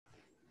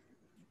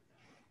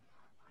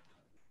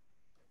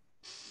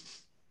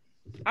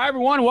Hi,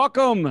 everyone.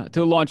 Welcome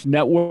to Launch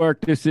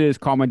Network. This is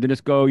Carmen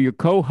Denisco, your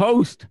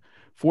co-host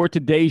for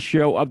today's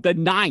show of the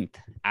 9th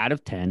out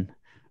of 10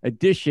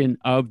 edition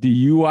of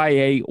the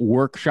UIA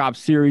workshop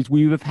series.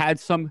 We have had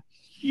some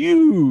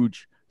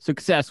huge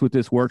success with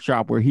this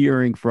workshop. We're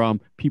hearing from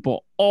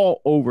people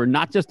all over,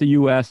 not just the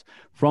U.S.,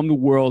 from the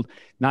world,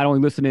 not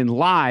only listening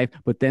live,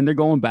 but then they're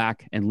going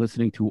back and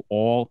listening to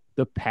all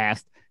the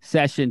past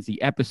sessions,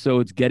 the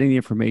episodes, getting the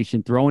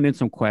information, throwing in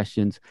some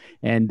questions.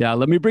 And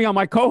let me bring on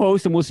my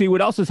co-host and we'll see what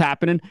else is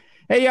happening.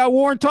 Hey,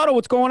 Warren Tuttle,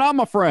 what's going on,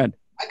 my friend?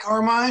 Hi,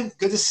 Carmine.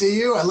 Good to see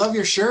you. I love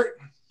your shirt.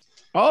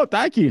 Oh,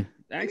 thank you.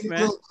 Thanks,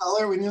 man.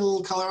 We need a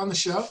little color on the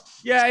show.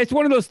 Yeah, it's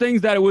one of those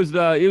things that it was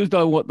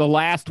the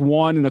last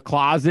one in the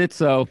closet,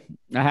 so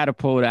I had to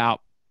pull it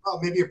out. Oh,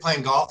 maybe you're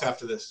playing golf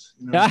after this.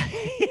 You know?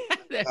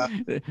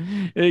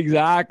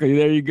 Exactly.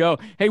 There you go.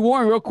 Hey,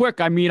 Warren, real quick.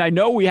 I mean, I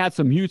know we had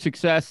some huge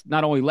success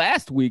not only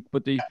last week,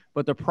 but the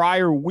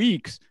prior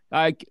weeks.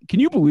 Can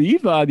you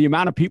believe the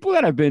amount of people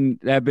that have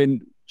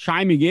been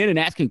chiming in and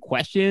asking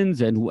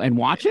questions and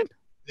watching?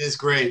 It is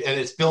great, and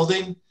it's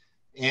building,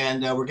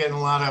 and we're getting a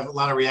lot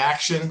of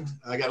reaction.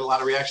 I got a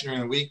lot of reaction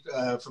during the week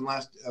from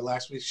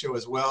last week's show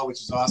as well,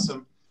 which is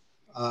awesome.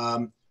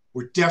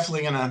 We're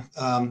definitely going to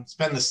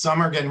spend the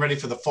summer getting ready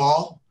for the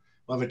fall.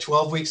 We'll have a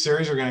 12-week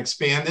series. We're going to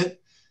expand it.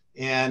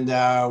 And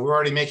we're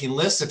already making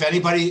lists. If any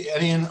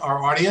in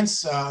our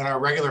audience and our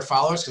regular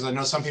followers, because I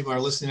know some people are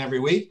listening every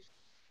week,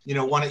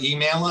 want to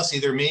email us,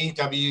 either me,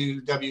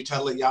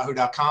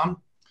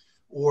 www.tuttle@yahoo.com,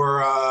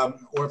 or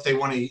if they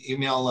want to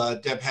email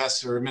Deb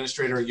Hess or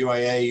administrator at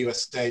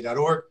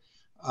uiausa.org.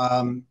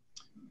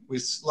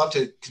 We'd love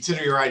to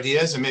consider your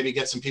ideas and maybe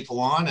get some people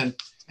on. And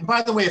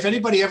by the way, if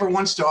anybody ever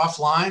wants to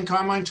offline,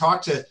 Carmine,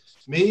 talk to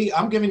me,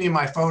 I'm giving you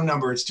my phone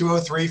number. It's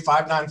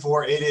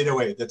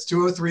 203-594-8808. That's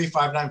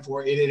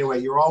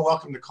 203-594-8808. You're all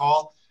welcome to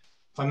call.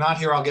 If I'm not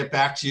here, I'll get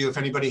back to you. If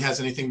anybody has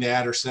anything to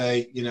add or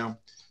say,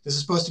 this is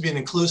supposed to be an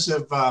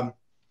inclusive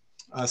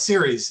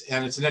series,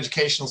 and it's an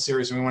educational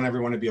series, and we want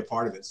everyone to be a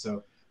part of it.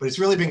 So, but it's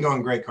really been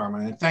going great,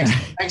 Carmen. And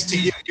thanks to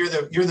you.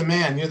 You're the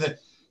man.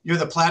 You're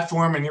the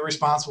platform, and you're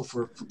responsible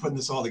for putting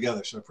this all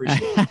together. So I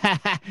appreciate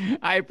it.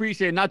 I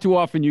appreciate it. Not too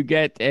often you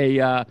get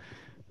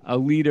a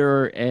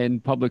leader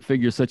and public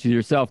figure such as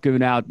yourself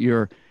giving out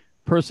your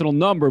personal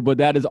number, but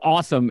that is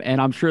awesome. And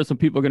I'm sure some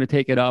people are going to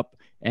take it up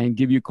and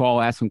give you a call,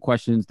 ask some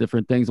questions,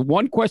 different things.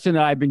 One question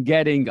that I've been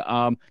getting,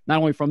 not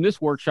only from this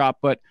workshop,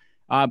 but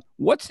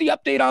what's the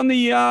update on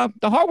the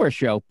hardware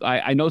show?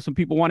 I know some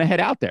people want to head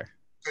out there.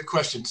 Good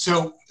question.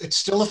 So it's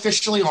still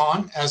officially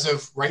on as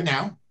of right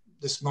now,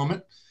 this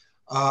moment.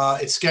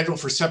 It's scheduled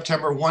for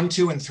September 1,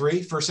 2, and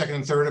 3, 1st, 2nd,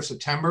 and 3rd of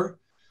September.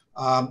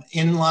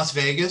 In Las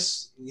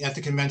Vegas at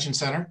the convention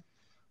center.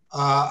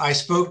 I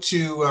spoke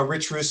to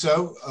Rich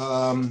Russo,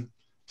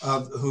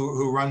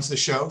 who runs the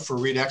show for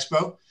Read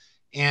Expo.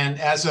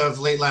 And as of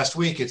late last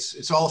week,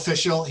 it's all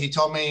official. He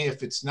told me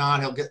if it's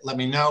not, he'll let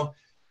me know.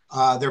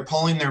 They're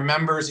polling their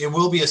members. It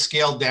will be a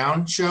scaled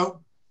down show.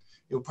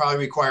 It will probably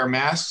require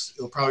masks.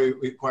 It will probably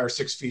require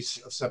 6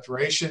 feet of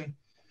separation.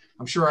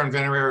 I'm sure our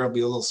inventor area will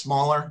be a little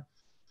smaller.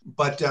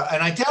 But,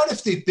 and I doubt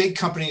if the big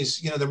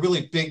companies, the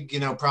really big,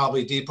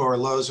 probably Depot or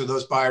Lowe's or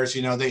those buyers,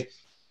 I'm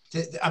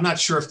not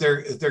sure if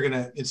they're going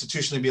to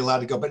institutionally be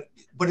allowed to go, but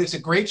it's a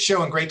great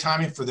show and great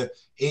timing for the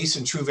Ace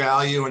and True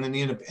Value and then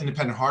the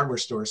independent hardware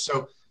stores.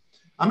 So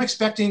I'm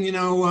expecting,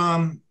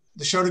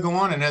 the show to go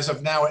on. And as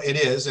of now, it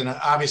is. And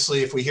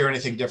obviously, if we hear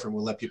anything different,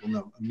 we'll let people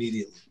know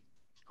immediately.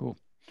 Cool.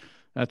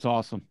 That's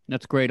awesome.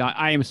 That's great.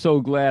 I am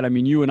so glad. I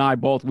mean, you and I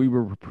both, we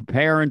were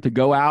preparing to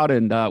go out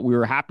and we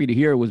were happy to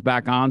hear it was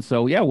back on.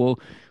 So yeah, we'll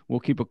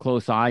keep a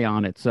close eye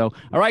on it. So,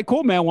 all right,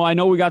 cool, man. Well, I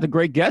know we got the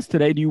great guest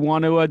today. Do you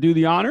want to do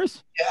the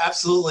honors? Yeah,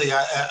 absolutely.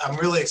 I'm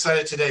really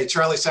excited today.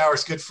 Charlie Sauer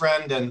is a good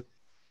friend. And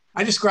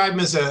I describe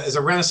him as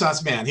a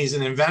Renaissance man. He's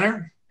an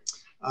inventor.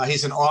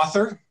 He's an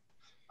author.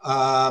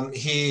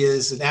 He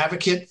is an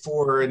advocate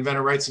for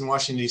inventor rights in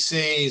Washington,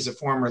 D.C. He's a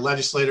former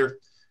legislator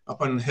up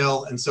on the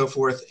Hill and so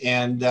forth.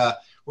 And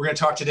we're going to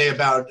talk today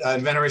about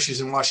inventor issues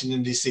in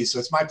Washington, D.C. So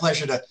it's my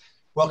pleasure to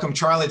welcome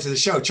Charlie to the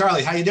show.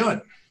 Charlie, how you doing?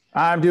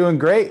 I'm doing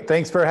great.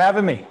 Thanks for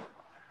having me.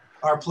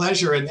 Our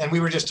pleasure. And we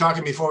were just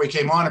talking before we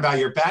came on about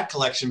your bat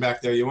collection back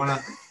there. You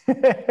want to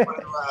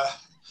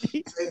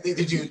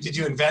did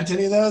you invent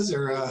any of those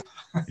or?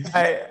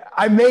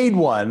 I made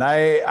one.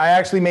 I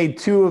actually made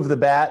 2 of the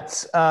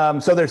bats.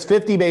 So there's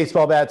 50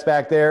 baseball bats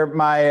back there.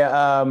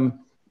 My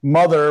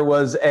mother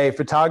was a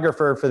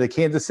photographer for the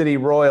Kansas City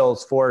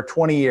Royals for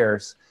 20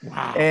 years.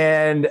 Wow.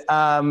 And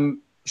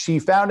she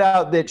found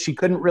out that she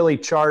couldn't really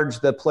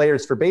charge the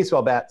players for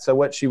baseball bats. So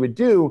what she would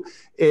do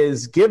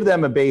is give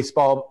them a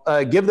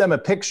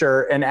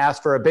picture and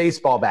ask for a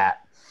baseball bat.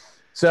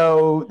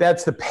 So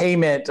that's the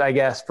payment, I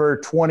guess,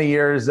 for 20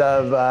 years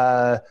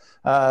of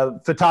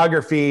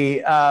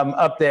photography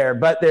up there.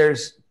 But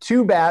there's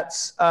 2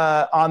 bats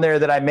on there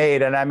that I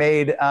made, and I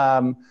made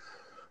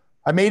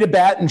I made a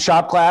bat in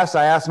shop class.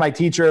 I asked my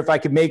teacher if I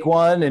could make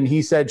one, and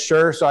he said,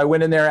 sure. So I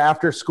went in there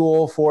after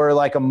school for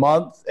like a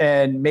month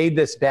and made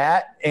this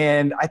bat.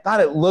 And I thought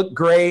it looked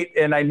great.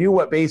 And I knew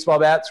what baseball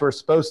bats were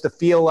supposed to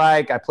feel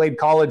like. I played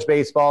college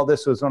baseball.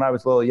 This was when I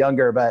was a little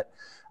younger, but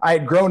I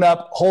had grown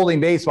up holding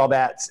baseball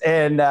bats.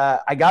 And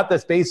I got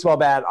this baseball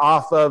bat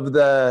off of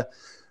the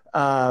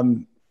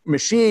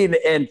machine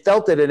and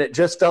felt it, and it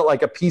just felt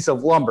like a piece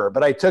of lumber.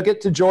 But I took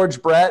it to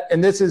George Brett,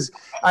 and this is,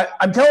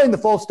 I'm telling the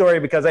full story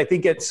because I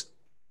think it's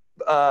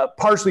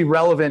partially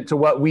relevant to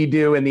what we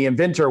do in the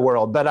inventor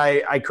world. But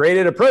I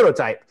created a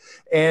prototype,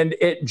 and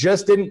it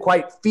just didn't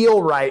quite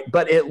feel right,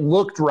 but it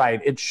looked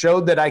right. It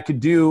showed that I could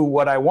do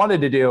what I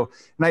wanted to do.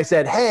 And I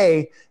said,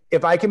 hey,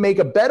 if I can make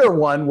a better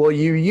one, will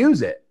you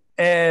use it?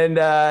 And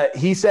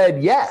he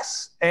said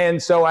yes.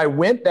 And so I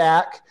went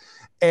back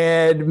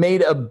and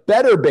made a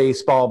better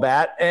baseball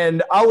bat.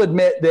 And I'll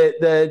admit that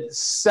the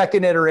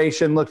second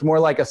iteration looked more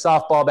like a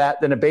softball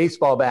bat than a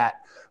baseball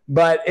bat,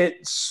 but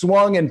it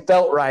swung and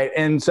felt right.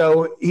 And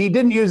so he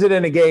didn't use it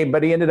in a game,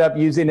 but he ended up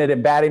using it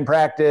in batting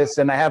practice.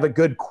 And I have a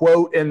good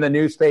quote in the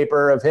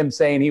newspaper of him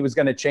saying he was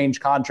going to change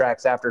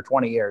contracts after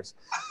 20 years.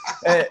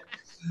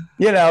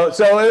 You know,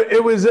 so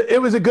it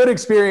was a good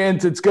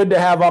experience. It's good to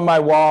have on my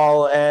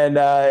wall, and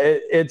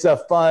it's a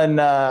fun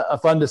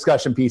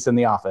discussion piece in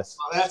the office.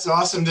 Oh, that's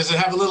awesome. Does it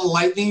have a little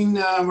lightning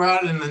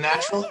rod in the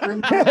natural?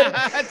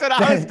 That's what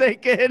I was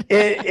thinking.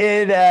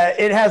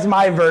 It has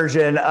my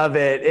version of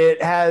it.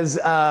 It has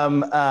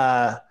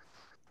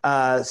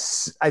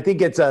I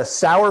think it's a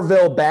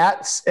Sourville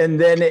bats,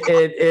 and then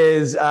it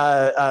is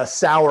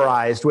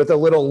sourized with a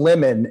little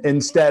lemon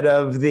instead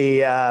of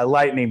the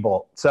lightning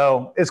bolt.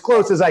 So as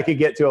close as I could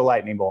get to a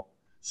lightning bolt.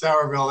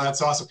 Sourville,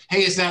 that's awesome.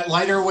 Hey, is that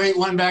lighter weight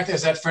one back there?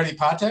 Is that Freddie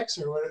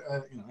Patex or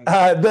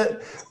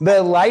what?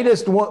 The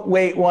lightest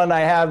weight one I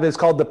have is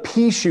called the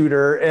Pea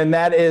Shooter, and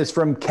that is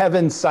from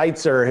Kevin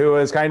Seitzer, who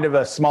is kind of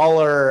a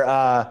smaller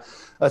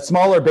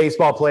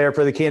baseball player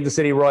for the Kansas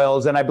City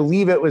Royals. And I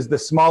believe it was the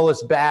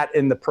smallest bat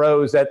in the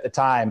pros at the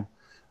time.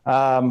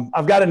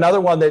 I've got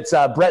another one that's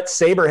Brett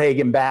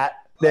Saberhagen bat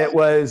that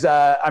was,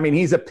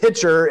 he's a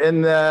pitcher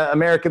in the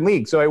American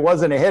League, so he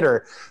wasn't a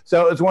hitter.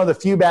 So it was one of the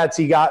few bats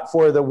he got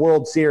for the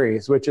World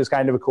Series, which is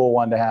kind of a cool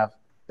one to have.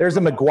 There's a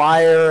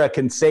McGuire, a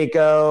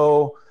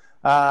Canseco.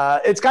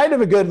 It's kind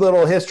of a good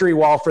little history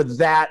wall for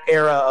that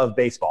era of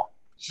baseball.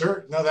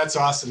 Sure. No, that's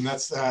awesome.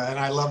 And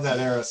I love that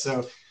era.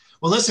 So,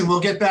 well, listen, we'll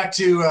get back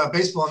to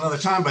baseball another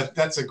time, but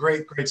that's a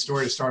great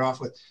story to start off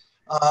with.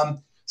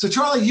 So,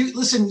 Charlie, you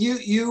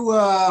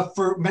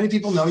for many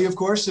people know you, of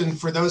course, and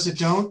for those that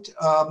don't,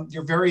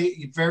 you're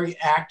very, very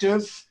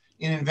active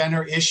in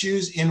inventor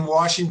issues in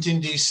Washington,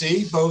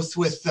 D.C., both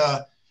with,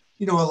 a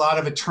lot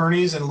of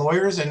attorneys and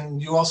lawyers,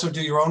 and you also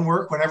do your own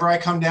work. Whenever I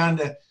come down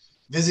to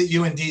visit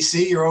you in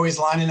D.C., you're always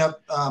lining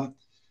up,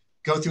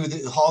 go through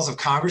the halls of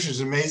Congress, which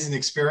is an amazing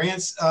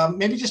experience.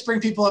 Maybe just bring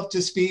people up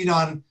to speed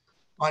on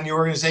your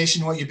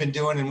organization, what you've been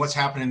doing, and what's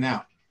happening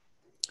now.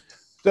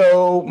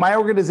 So my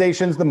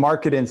organization's the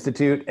Market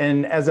Institute,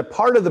 and as a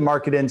part of the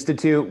Market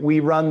Institute, we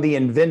run the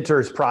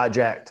Inventors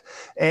Project.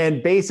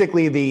 And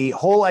basically the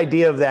whole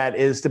idea of that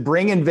is to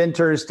bring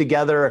inventors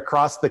together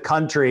across the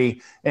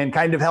country and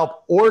kind of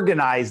help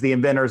organize the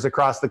inventors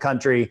across the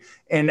country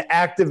and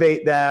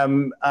activate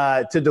them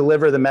to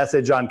deliver the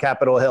message on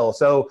Capitol Hill.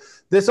 So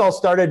this all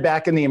started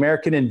back in the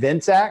American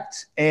Invents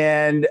Act,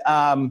 and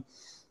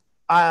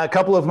a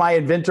couple of my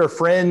inventor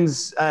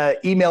friends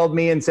emailed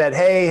me and said,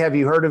 hey, have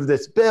you heard of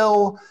this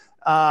bill?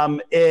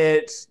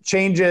 It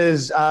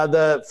changes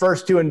the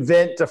first to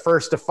invent to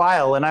first to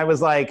file. And I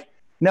was like,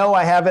 no,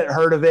 I haven't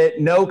heard of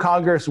it. No,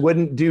 Congress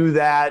wouldn't do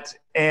that.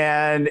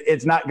 And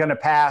it's not going to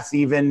pass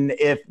even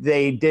if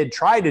they did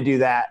try to do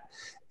that.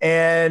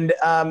 And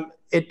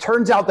it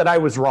turns out that I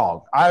was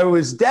wrong. I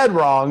was dead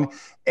wrong.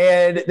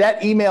 And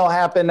that email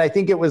happened, I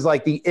think it was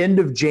like the end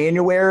of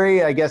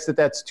January. I guess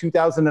that's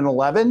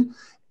 2011.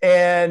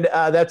 And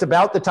that's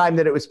about the time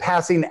that it was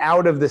passing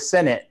out of the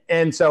Senate.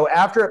 And so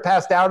after it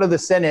passed out of the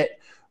Senate,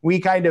 we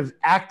kind of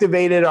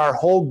activated our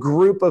whole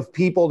group of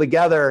people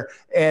together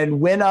and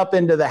went up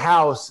into the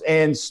House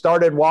and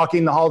started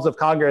walking the halls of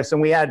Congress.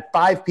 And we had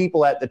 5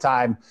 people at the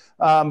time,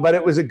 but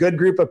it was a good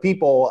group of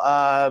people.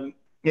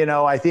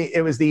 I think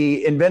it was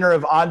the inventor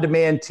of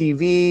on-demand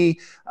TV.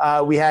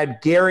 We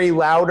had Gary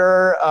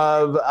Lauder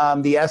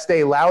of the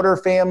Estee Lauder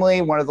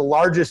family, one of the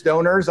largest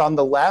owners on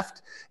the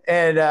left.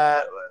 And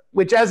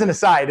which, as an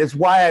aside, is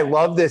why I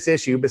love this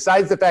issue.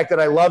 Besides the fact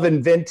that I love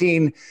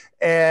inventing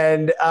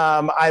and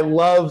I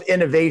love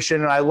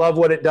innovation and I love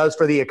what it does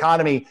for the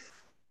economy,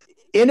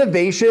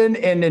 innovation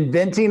and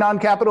inventing on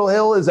Capitol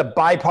Hill is a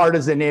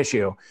bipartisan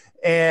issue.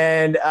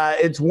 And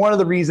it's one of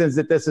the reasons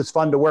that this is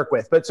fun to work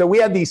with. But so we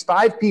had these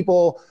 5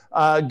 people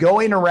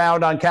going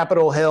around on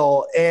Capitol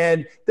Hill,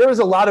 and there was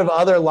a lot of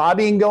other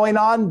lobbying going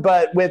on.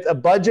 But with a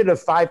budget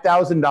of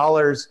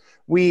 $5,000,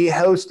 we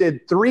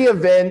hosted 3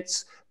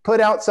 events, put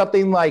out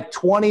something like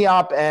 20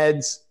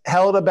 op-eds,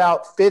 held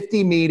about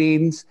 50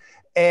 meetings,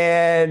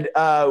 and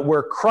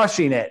we're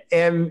crushing it.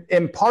 And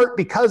in part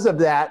because of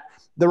that,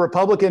 the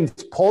Republicans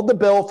pulled the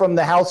bill from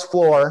the House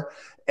floor,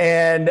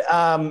 and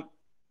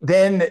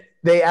then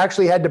they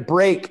actually had to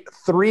break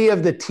 3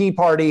 of the Tea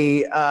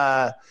Party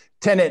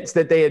tenets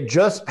that they had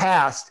just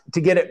passed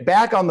to get it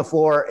back on the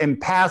floor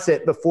and pass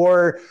it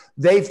before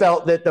they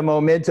felt that the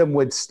momentum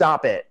would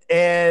stop it.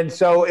 And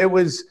so it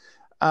was,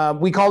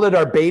 we called it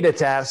our beta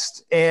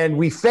test, and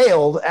we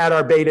failed at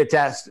our beta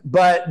test,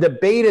 but the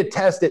beta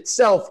test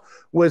itself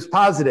was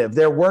positive.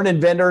 There weren't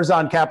inventors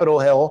on Capitol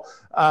Hill.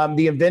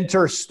 The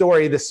inventor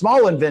story, the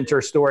small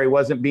inventor story,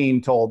 wasn't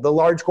being told. The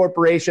large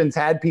corporations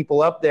had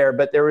people up there,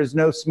 but there was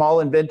no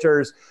small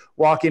inventors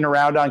walking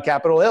around on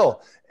Capitol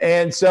Hill.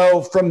 And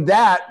so from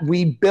that,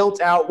 we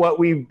built out what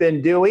we've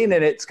been doing,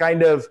 and it's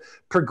kind of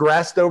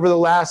progressed over the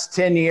last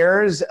 10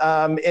 years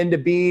into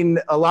being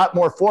a lot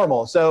more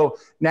formal. So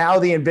now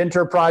the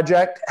Inventor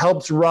Project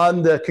helps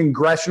run the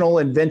Congressional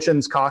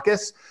Inventions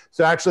Caucus.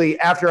 So actually,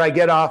 after I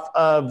get off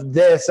of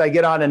this, I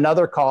get on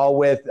another call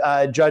with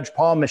Judge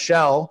Paul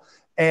Michel,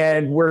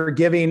 and we're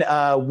giving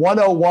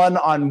 101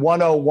 on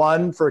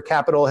 101 for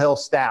Capitol Hill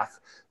staff,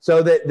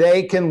 so that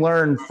they can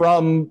learn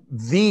from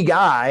the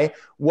guy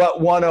what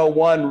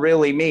 101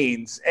 really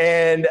means.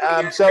 And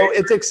so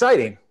it's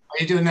exciting. Are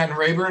you doing that in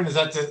Rayburn? Is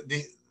that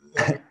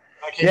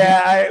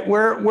Yeah,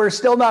 we're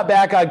still not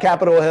back on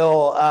Capitol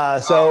Hill.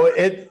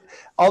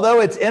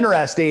 Although it's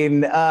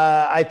interesting,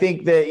 I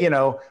think that,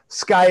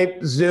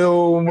 Skype,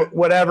 Zoom,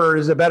 whatever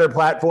is a better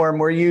platform.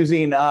 We're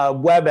using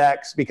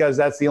WebEx because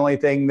that's the only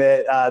thing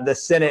that the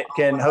Senate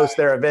can host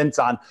their events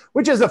on,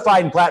 which is a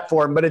fine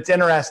platform, but it's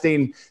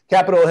interesting.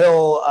 Capitol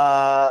Hill,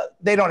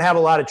 they don't have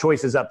a lot of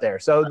choices up there.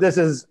 So this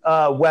is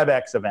a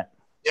WebEx event.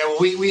 Yeah, well,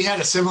 we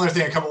had a similar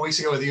thing a couple of weeks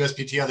ago with the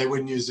USPTO. They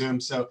wouldn't use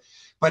Zoom. So,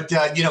 but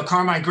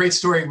Carmine, great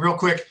story, real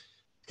quick,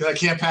 because I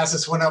can't pass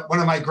this one up. One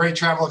of my great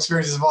travel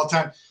experiences of all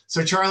time.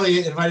 So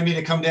Charlie invited me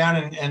to come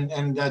down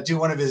and do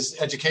one of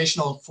his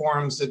educational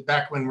forums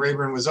back when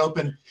Rayburn was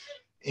open,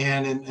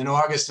 and in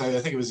August, I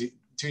think it was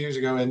 2 years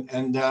ago.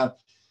 And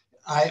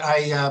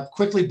I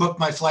quickly booked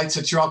my flight,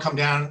 said, sure, I'll come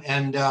down.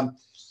 And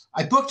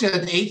I booked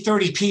an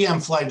 8:30 p.m.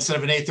 flight instead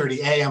of an 8:30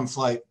 a.m.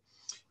 flight.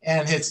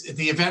 And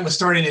the event was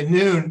starting at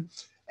noon.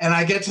 And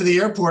I get to the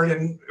airport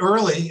and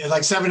early, at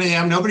like 7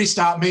 a.m., nobody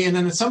stopped me. And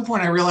then at some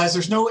point I realized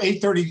there's no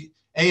 8:30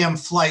 a.m.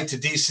 flight to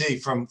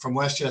DC from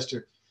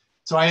Westchester.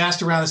 So I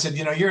asked around and said,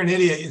 you're an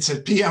idiot. It's a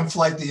PM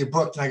flight that you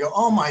booked. And I go,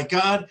 oh my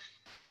God.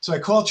 So I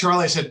called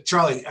Charlie. I said,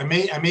 Charlie, I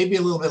may be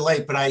a little bit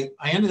late, but I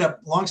ended up,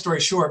 long story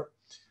short,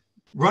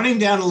 running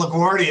down to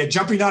LaGuardia,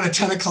 jumping on a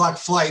 10 o'clock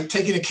flight,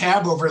 taking a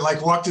cab over,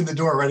 walked in the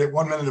door right at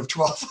 1 minute of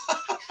 12.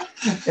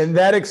 And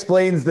that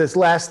explains this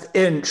last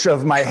inch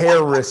of my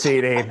hair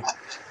receding.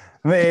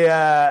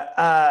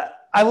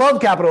 I love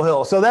Capitol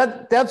Hill. So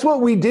that's what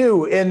we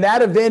do. And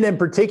that event in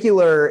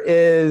particular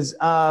is,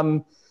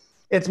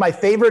 it's my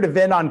favorite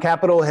event on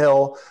Capitol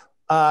Hill,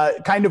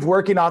 kind of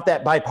working off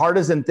that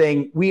bipartisan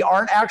thing. We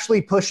aren't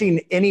actually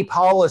pushing any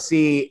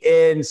policy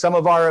in some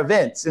of our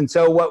events. And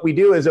so what we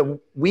do is a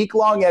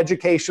week-long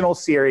educational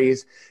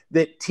series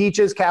that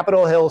teaches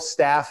Capitol Hill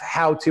staff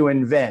how to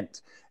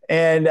invent.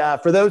 And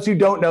for those who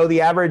don't know,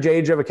 the average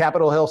age of a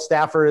Capitol Hill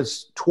staffer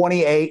is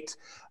 28.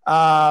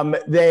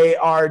 They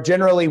are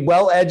generally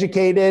well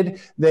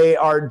educated, they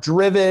are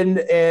driven,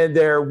 and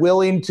they're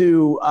willing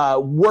to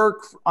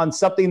work on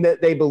something that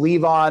they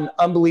believe on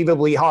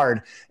unbelievably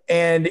hard.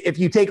 And if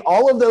you take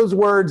all of those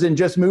words and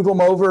just move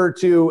them over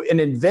to an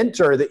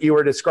inventor that you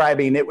were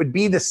describing, it would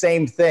be the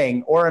same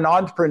thing, or an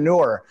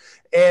entrepreneur.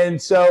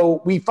 And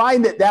so we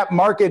find that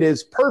market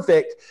is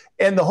perfect.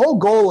 And the whole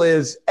goal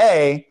is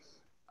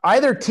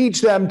either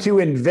teach them to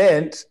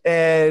invent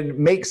and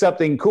make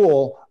something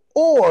cool,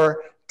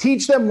 or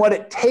teach them what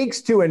it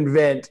takes to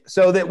invent,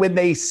 so that when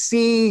they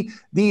see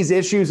these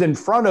issues in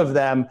front of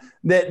them,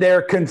 that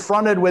they're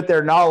confronted with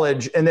their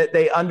knowledge and that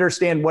they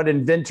understand what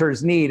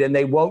inventors need and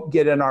they won't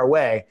get in our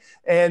way.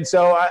 And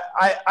so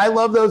I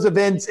love those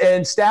events,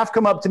 and staff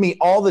come up to me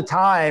all the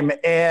time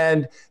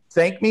and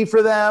thank me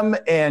for them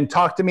and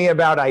talk to me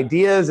about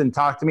ideas and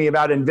talk to me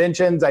about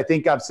inventions. I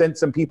think I've sent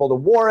some people to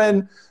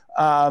Warren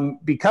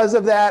because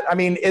of that. I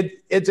mean,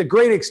 it's a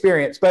great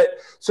experience. But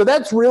so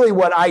that's really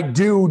what I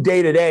do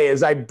day to day,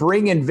 is I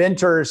bring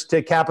inventors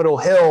to Capitol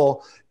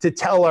Hill to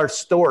tell our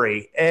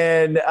story.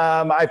 And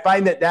I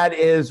find that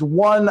is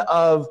one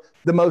of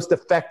the most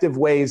effective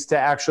ways to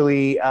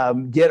actually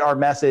get our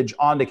message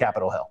onto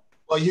Capitol Hill.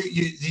 Well,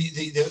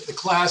 the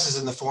classes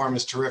in the forum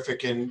is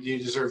terrific, and you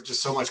deserve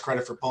just so much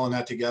credit for pulling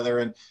that together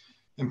and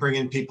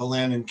bringing people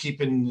in and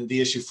keeping the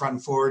issue front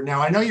and forward.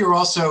 Now, I know you're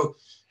also,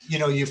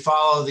 you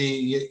follow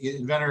the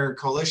Inventor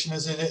Coalition,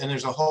 is it? And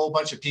there's a whole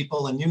bunch of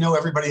people, and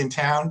everybody in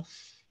town.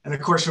 And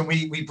of course, when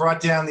we brought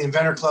down the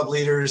Inventor Club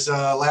leaders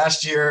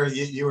last year,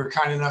 you were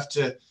kind enough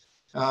to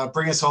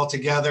bring us all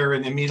together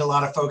and meet a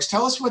lot of folks.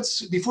 Tell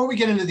us before we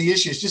get into the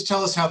issues, just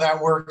tell us how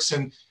that works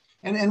and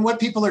what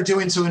people are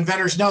doing, so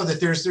inventors know that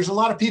there's a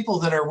lot of people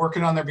that are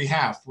working on their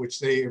behalf, which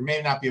they may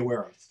not be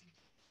aware of.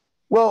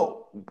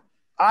 Well,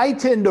 I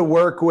tend to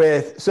work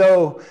with,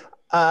 so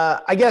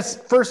I guess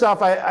first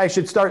off, I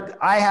should start.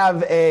 I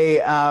have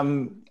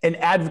an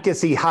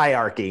advocacy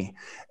hierarchy.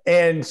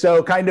 And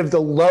so kind of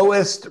the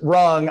lowest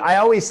rung, I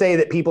always say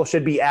that people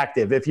should be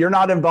active. If you're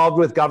not involved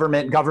with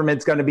government,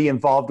 government's going to be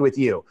involved with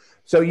you.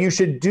 So you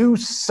should do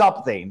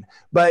something,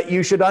 but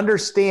you should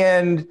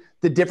understand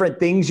the different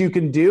things you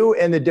can do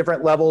and the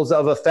different levels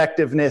of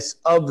effectiveness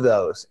of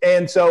those.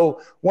 And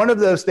so one of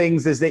those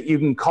things is that you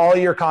can call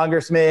your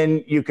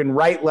congressman, you can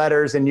write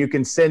letters, and you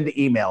can send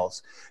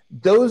emails.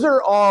 Those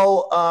are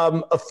all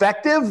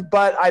effective,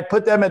 but I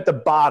put them at the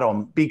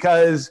bottom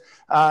because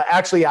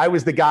actually I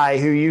was the guy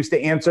who used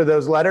to answer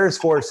those letters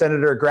for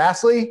Senator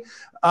Grassley.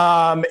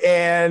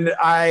 And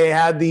I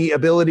had the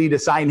ability to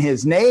sign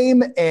his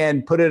name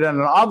and put it in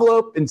an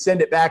envelope and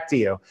send it back to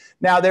you.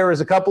 Now, there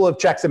was a couple of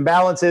checks and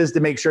balances to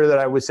make sure that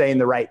I was saying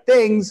the right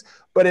things,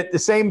 but at the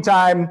same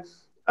time,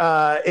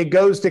 it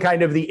goes to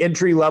kind of the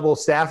entry level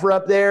staffer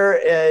up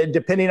there.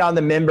 Depending on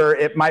the member,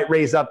 it might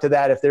raise up to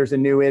that if there's a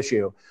new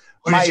issue.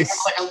 Did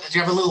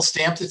you have a little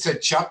stamp that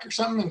said Chuck or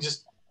something? And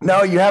just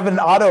No, you have an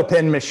auto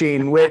pen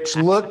machine, which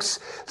looks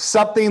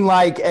something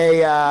like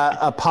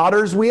a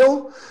potter's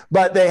wheel,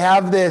 but they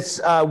have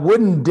this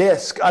wooden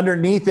disc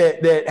underneath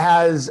it that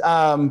has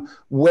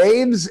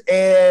waves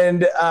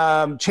and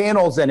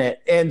channels in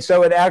it. And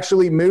so it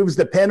actually moves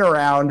the pen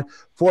around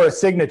for a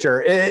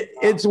signature.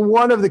 It's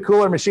one of the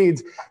cooler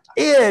machines.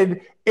 And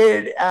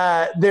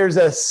there's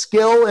a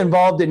skill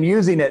involved in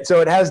using it. So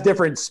it has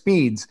different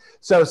speeds.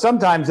 So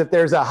sometimes if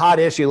there's a hot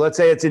issue, let's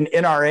say it's an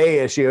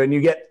NRA issue and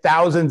you get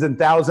thousands and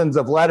thousands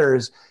of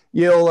letters,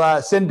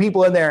 you'll send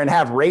people in there and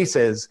have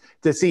races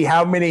to see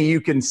how many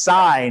you can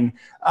sign.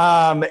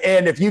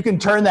 And if you can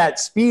turn that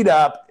speed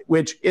up,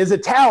 which is a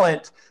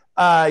talent,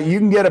 you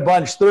can get a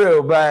bunch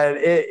through, but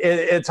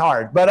it's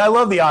hard. But I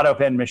love the auto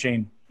pen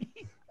machine.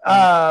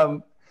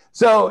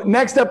 So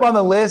next up on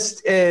the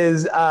list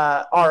is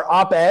our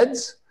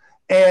op-eds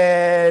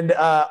and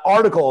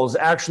articles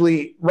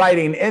actually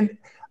writing. And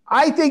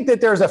I think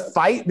that there's a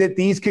fight that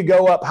these could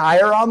go up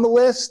higher on the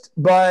list.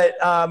 But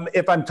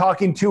if I'm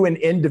talking to an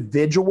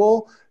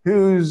individual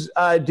who's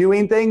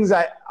doing things,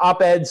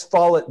 op-eds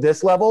fall at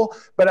this level.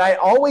 But I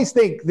always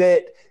think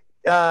that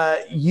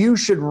you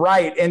should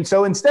write. And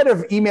so instead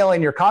of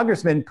emailing your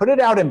congressman, put it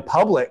out in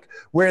public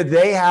where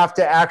they have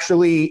to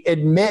actually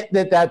admit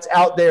that that's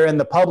out there in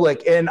the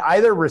public and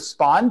either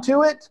respond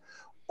to it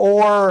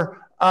or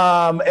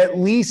at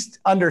least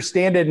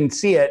understand it and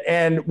see it.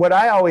 And what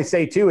I always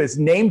say too is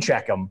name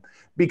check them,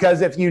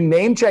 because if you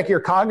name check your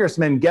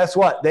congressman, guess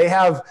what? They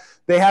have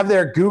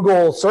their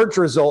Google search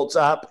results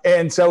up.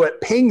 And so it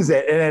pings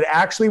it and it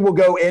actually will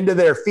go into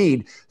their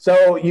feed.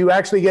 So you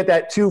actually get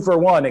that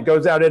 2-for-1. It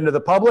goes out into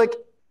the public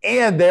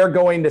and they're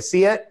going to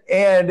see it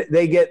and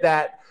they get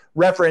that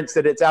reference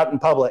that it's out in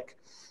public.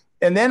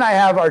 And then I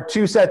have our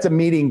 2 sets of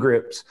meeting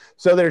groups.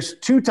 So there's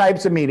 2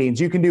 types of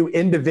meetings. You can do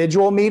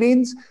individual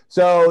meetings.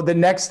 So the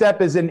next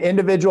step is an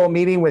individual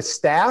meeting with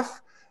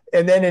staff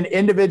and then an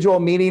individual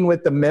meeting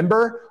with the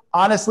member.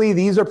 Honestly,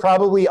 these are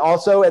probably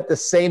also at the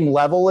same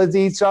level as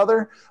each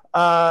other.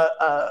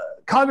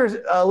 Congress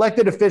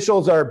elected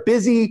officials are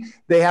busy.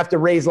 They have to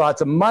raise lots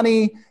of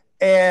money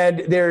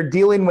and they're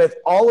dealing with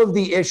all of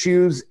the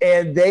issues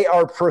and they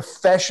are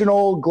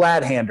professional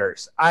glad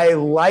handers. I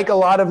like a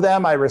lot of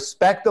them. I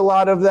respect a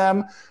lot of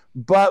them.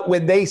 But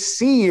when they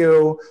see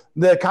you,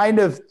 the kind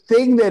of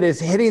thing that is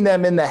hitting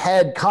them in the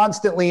head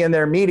constantly in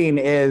their meeting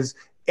is,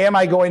 am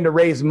I going to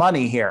raise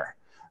money here?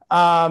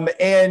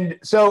 And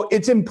so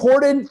it's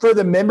important for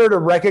the member to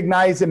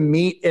recognize and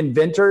meet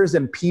inventors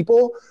and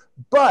people,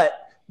 but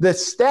the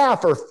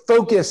staff are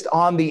focused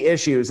on the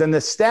issues and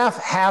the staff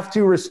have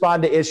to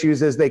respond to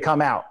issues as they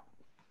come out.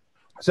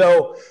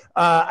 So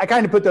I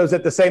kind of put those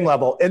at the same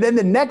level. And then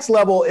the next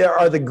level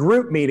are the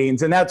group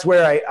meetings. And that's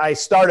where I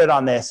started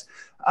on this.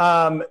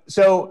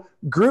 So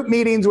group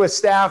meetings with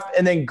staff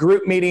and then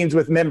group meetings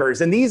with members.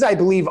 And these, I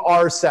believe,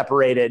 are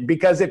separated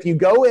because if you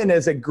go in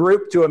as a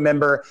group to a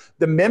member,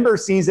 the member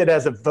sees it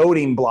as a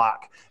voting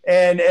block.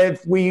 And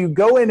if we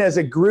go in as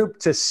a group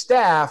to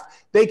staff,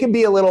 they can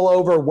be a little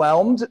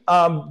overwhelmed.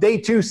 They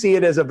too see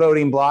it as a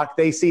voting block.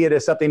 They see it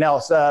as something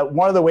else.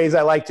 One of the ways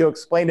I like to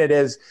explain it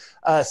is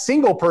a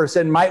single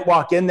person might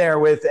walk in there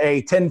with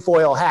a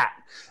tinfoil hat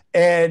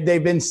and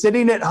they've been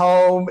sitting at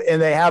home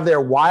and they have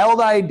their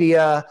wild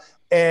idea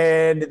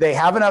and they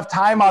have enough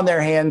time on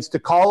their hands to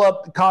call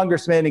up the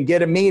congressman and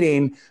get a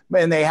meeting,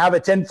 and they have a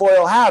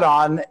tinfoil hat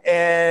on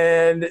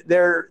and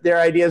their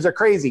ideas are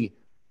crazy.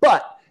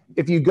 But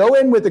if you go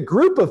in with a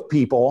group of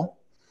people,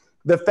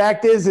 the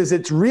fact is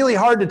it's really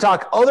hard to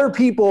talk other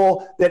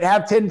people that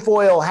have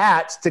tinfoil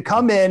hats to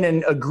come in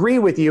and agree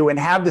with you and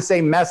have the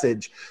same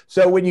message.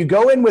 So when you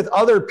go in with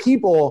other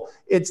people,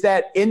 it's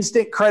that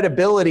instant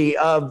credibility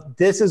of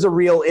this is a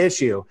real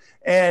issue.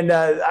 And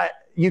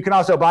you can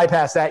also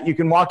bypass that. You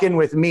can walk in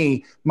with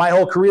me. My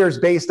whole career is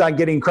based on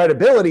getting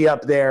credibility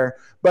up there.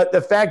 But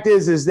the fact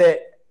is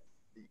that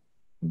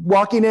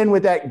walking in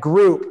with that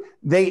group,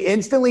 they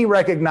instantly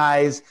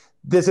recognize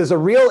this is a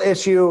real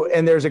issue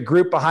and there's a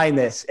group behind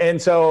this.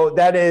 And so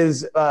that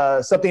is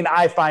something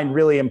I find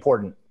really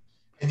important.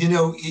 And,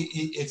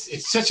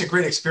 it's such a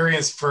great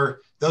experience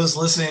for those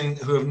listening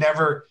who have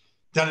never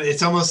done it.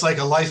 It's almost like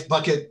a life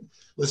bucket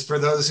list for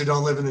those who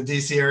don't live in the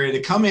DC area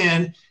to come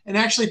in and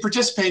actually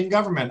participate in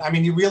government. I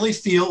mean, you really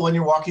feel when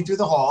you're walking through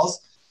the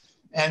halls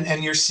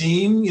and you're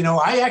seeing,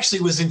 I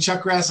actually was in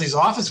Chuck Grassley's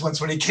office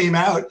once when he came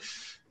out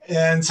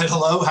and said,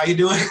 hello, how you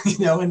doing?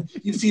 And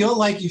you feel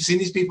like you've seen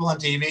these people on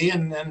TV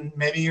and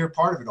maybe you're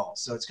part of it all.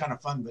 So it's kind of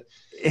fun, but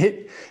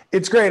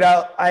it's great.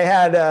 I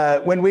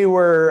had, when we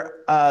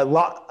were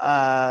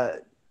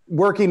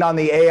working on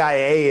the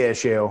AIA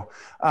issue,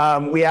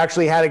 we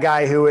actually had a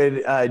guy who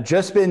had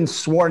just been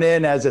sworn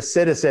in as a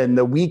citizen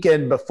the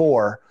weekend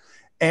before.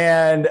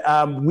 And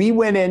we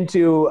went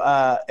into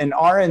an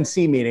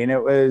RNC meeting.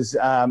 It was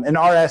an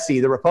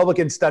RSC, the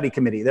Republican Study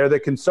Committee. They're the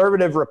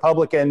conservative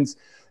Republicans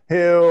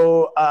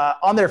who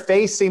on their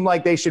face seem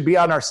like they should be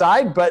on our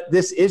side, but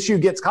this issue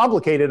gets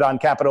complicated on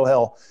Capitol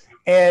Hill.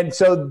 And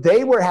so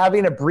they were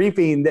having a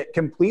briefing that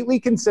completely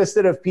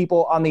consisted of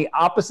people on the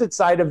opposite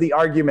side of the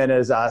argument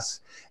as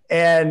us.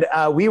 And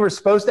we were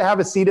supposed to have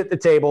a seat at the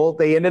table.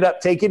 They ended up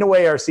taking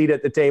away our seat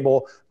at the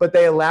table, but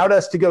they allowed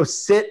us to go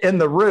sit in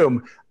the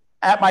room.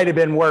 That might have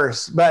been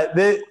worse, but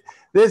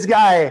this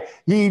guy,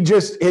 he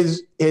just,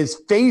 his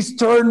face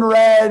turned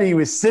red. He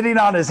was sitting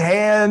on his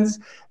hands.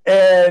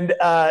 And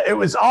it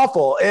was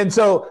awful. And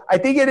so I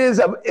think it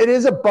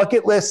is a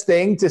bucket list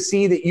thing to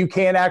see that you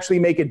can actually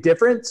make a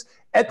difference.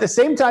 At the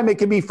same time, it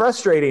can be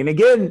frustrating.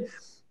 Again,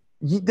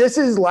 this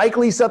is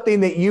likely something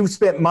that you've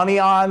spent money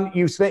on,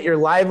 you've spent your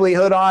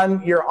livelihood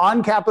on, you're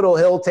on Capitol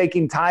Hill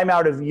taking time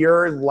out of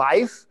your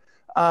life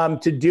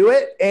to do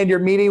it. And you're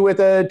meeting with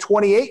a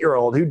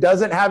 28-year-old who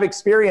doesn't have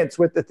experience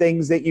with the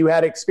things that you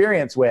had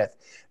experience with.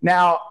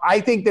 Now,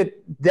 I think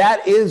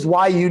that is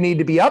why you need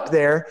to be up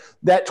there.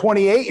 That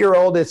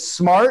 28-year-old is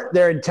smart.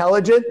 They're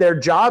intelligent. Their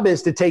job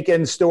is to take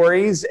in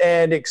stories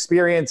and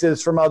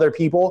experiences from other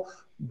people.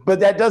 But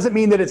that doesn't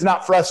mean that it's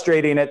not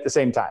frustrating at the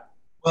same time.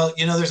 Well,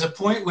 there's a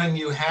point when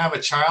you have a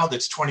child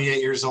that's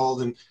 28 years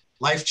old and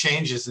life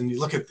changes and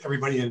you look at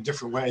everybody in a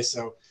different way.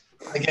 So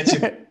I get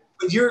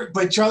you.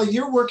 But Charlie,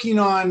 you're working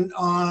on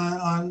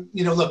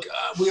look,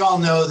 we all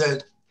know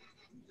that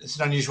it's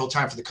an unusual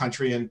time for the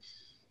country and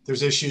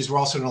there's issues. We're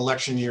also in an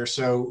election year.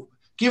 So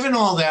given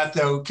all that,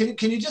 though,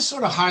 can you just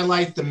sort of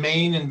highlight the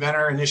main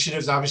inventor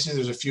initiatives? Obviously,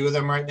 there's a few of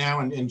them right now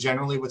and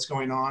generally what's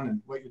going on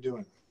and what you're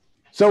doing.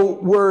 So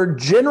we're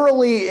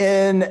generally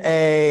in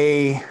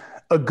a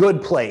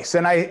good place.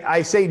 And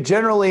I say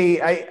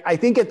generally, I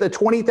think at the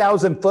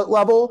 20,000 foot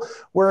level,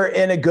 we're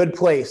in a good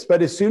place.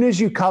 But as soon as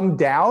you come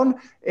down,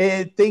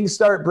 things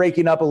start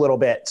breaking up a little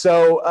bit.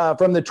 So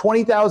from the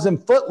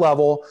 20,000 foot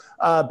level,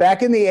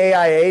 back in the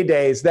AIA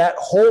days, that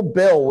whole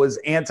bill was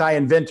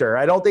anti-inventor.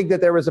 I don't think that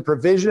there was a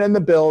provision in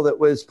the bill that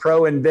was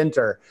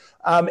pro-inventor.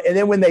 And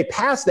then when they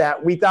passed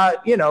that, we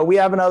thought, we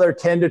have another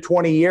 10 to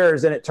 20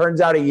 years. And it turns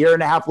out a year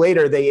and a half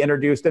later, they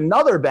introduced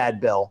another bad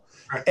bill.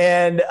 Right.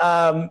 And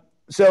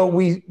so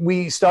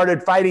we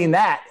started fighting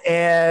that,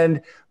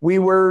 and we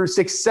were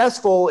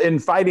successful in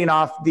fighting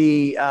off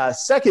the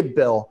second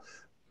bill.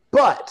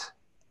 But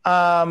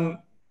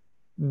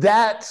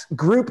that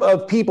group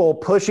of people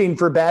pushing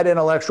for bad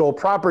intellectual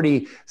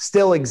property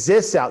still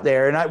exists out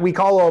there. And we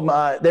call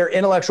them, they're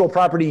intellectual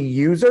property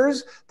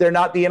users. They're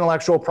not the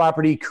intellectual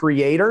property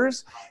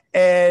creators.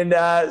 And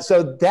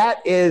so that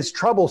is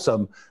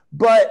troublesome.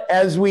 But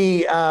as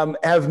we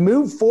have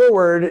moved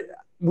forward,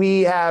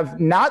 we have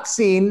not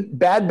seen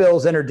bad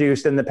bills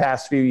introduced in the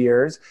past few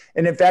years.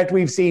 And in fact,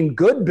 we've seen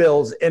good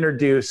bills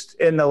introduced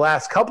in the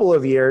last couple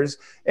of years.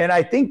 And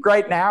I think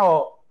right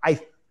now, I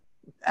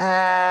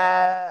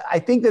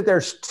think that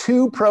there's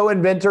 2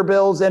 pro-inventor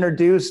bills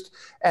introduced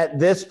at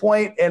this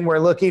point, and we're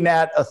looking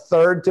at a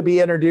third to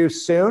be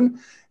introduced soon.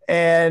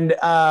 And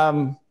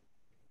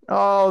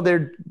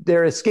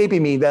they're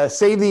escaping me. The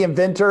Save the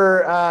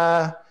Inventor.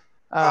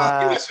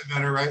 U.S.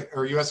 Inventor, right?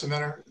 Or U.S.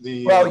 Inventor?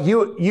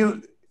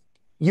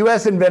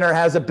 U.S. Inventor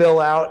has a bill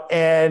out,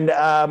 and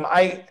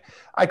I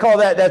call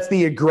that's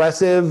the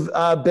aggressive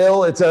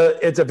bill. It's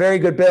a very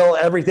good bill.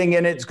 Everything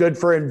in it's good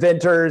for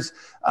inventors.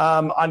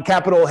 On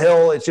Capitol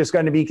Hill, it's just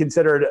going to be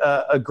considered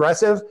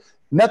aggressive.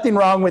 Nothing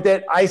wrong with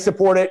it. I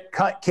support it.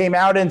 Came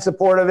out in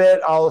support of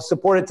it. I'll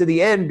support it to the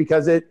end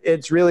because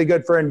it's really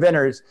good for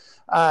inventors.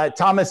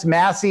 Thomas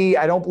Massey,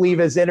 I don't believe,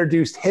 has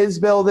introduced his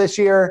bill this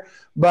year,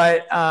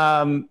 but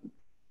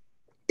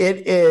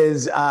it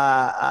is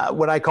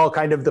what I call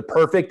kind of the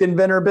perfect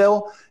inventor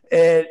bill.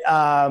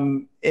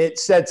 It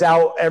sets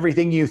out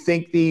everything you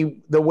think the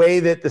way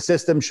that the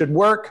system should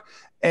work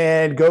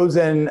and goes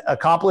and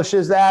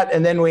accomplishes that.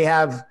 And then we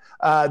have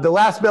the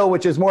last bill,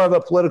 which is more of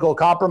a political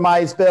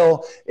compromise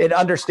bill. It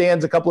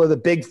understands a couple of the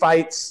big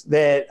fights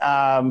that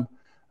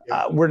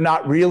we're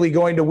not really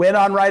going to win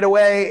on right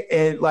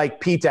away,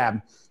 like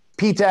PTAB.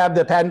 PTAB,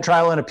 the Patent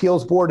Trial and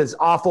Appeals Board, is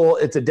awful.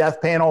 It's a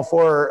death panel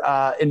for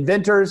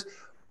inventors.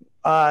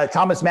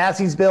 Thomas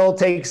Massey's bill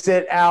takes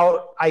it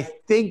out. I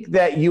think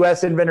that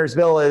U.S. Inventors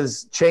bill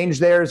has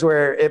changed theirs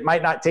where it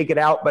might not take it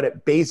out, but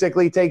it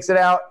basically takes it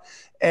out.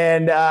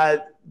 And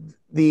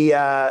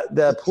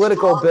the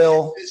political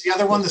bill is the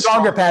other one, the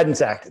Stronger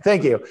Patents Act.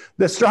 Thank you.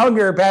 The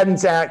Stronger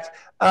Patents Act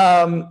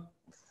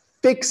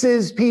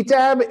fixes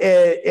PTAB.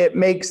 It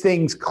makes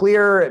things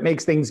clearer. It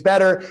makes things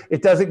better.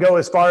 It doesn't go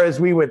as far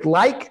as we would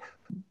like.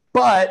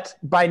 But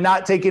by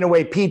not taking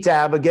away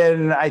PTAB,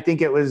 again, I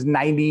think it was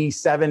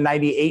 97,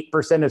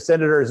 98% of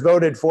senators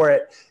voted for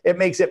it. It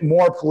makes it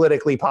more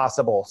politically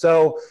possible.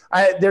 So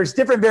there's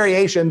different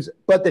variations,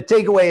 but the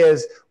takeaway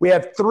is we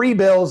have 3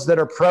 bills that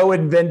are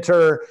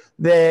pro-inventor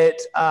that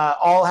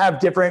all have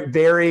different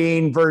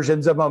varying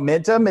versions of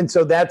momentum. And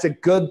so that's a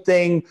good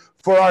thing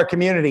for our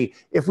community.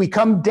 If we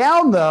come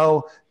down,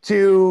 though,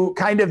 to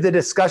kind of the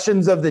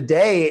discussions of the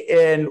day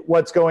and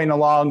what's going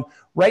along,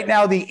 right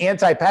now, the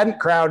anti-patent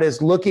crowd is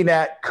looking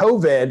at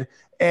COVID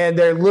and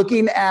they're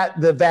looking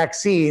at the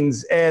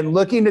vaccines and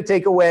looking to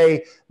take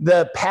away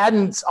the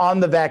patents on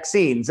the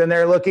vaccines. And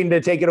they're looking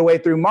to take it away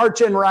through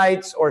march-in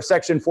rights or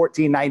Section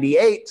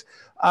 1498.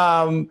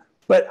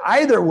 But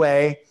either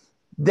way,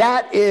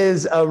 that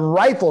is a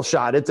rifle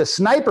shot. It's a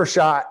sniper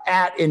shot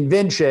at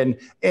invention.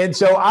 And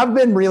so I've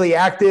been really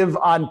active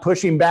on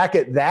pushing back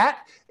at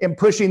that and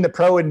pushing the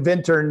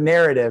pro-inventor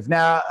narrative.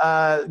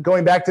 Now,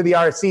 going back to the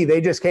RSC,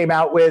 they just came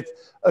out with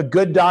a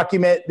good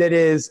document that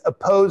is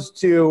opposed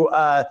to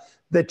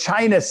the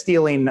China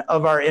stealing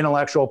of our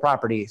intellectual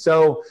property.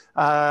 So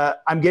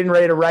I'm getting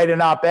ready to write an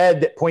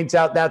op-ed that points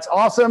out that's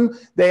awesome.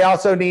 They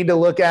also need to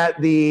look at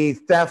the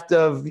theft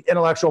of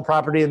intellectual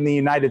property in the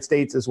United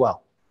States as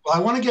well. Well, I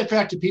want to get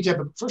back to PTAB,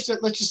 but first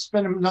let's just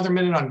spend another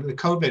minute on the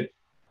COVID.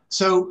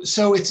 So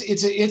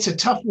it's a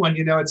tough one.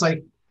 You know, it's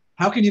like,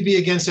 how can you be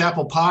against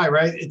apple pie,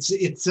 right?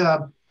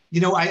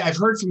 I've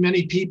heard from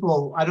many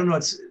people, I don't know,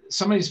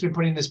 somebody's been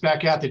putting this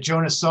back out that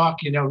Jonas Salk,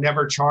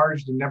 never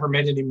charged and never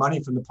made any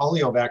money from the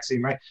polio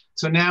vaccine, right?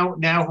 So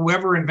now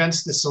whoever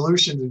invents the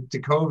solution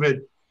to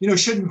COVID,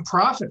 shouldn't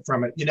profit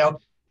from it.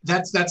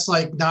 That's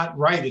like not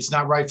right. It's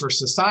not right for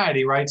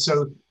society, right?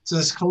 So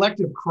this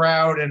collective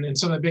crowd and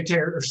some of the big tech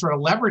are sort of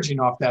leveraging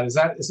off that. Is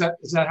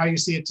that how you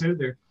see it too?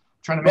 They're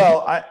trying to make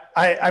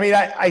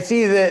I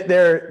see that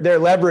they're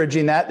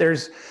leveraging that.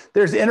 There's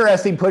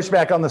interesting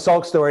pushback on the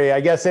Salk story. I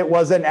guess it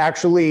wasn't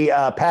actually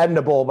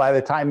patentable by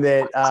the time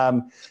that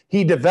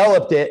he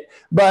developed it,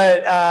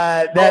 but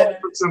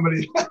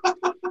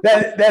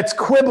that's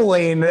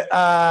quibbling.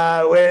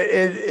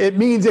 It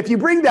means if you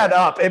bring that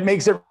up, it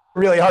makes it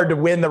really hard to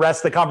win the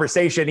rest of the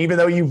conversation, even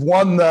though you've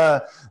won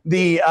the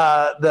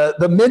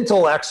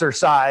mental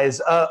exercise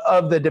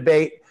of the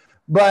debate.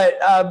 But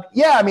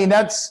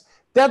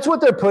that's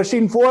what they're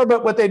pushing for.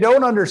 But what they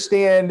don't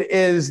understand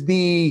is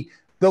the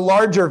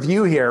larger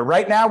view here.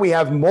 Right now, we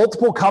have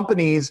multiple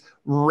companies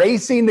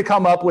racing to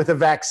come up with a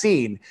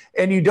vaccine.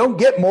 And you don't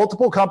get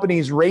multiple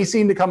companies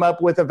racing to come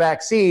up with a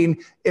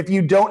vaccine if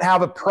you don't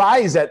have a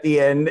prize at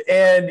the end.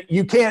 And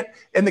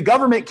the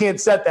government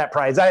can't set that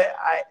prize.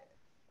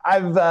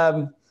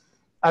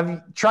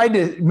 I've tried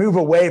to move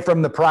away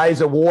from the prize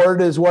award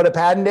is what a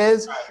patent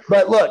is.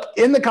 But look,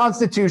 in the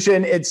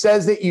Constitution, it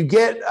says that you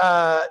get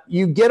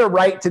a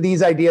right to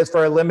these ideas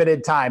for a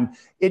limited time.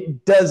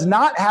 It does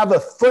not have a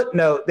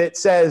footnote that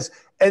says,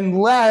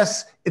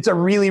 unless it's a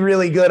really,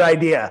 really good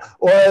idea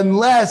or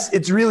unless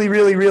it's really,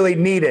 really, really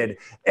needed.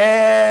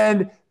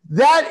 And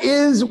that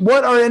is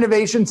what our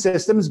innovation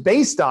system's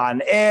based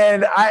on.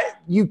 And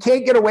you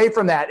can't get away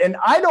from that. And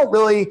I don't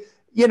really...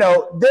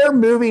 they're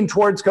moving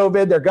towards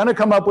COVID. They're going to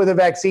come up with a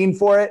vaccine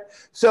for it.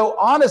 So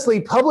honestly,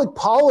 public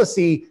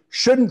policy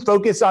shouldn't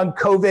focus on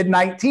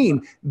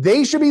COVID-19.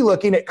 They should be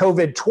looking at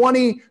COVID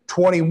 20,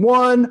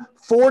 21,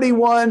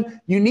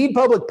 41. You need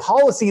public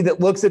policy that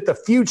looks at the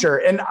future.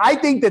 And I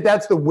think that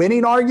that's the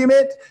winning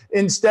argument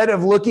instead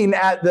of looking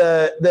at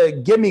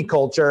the gimme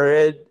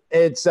culture.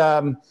 It's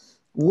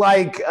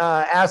like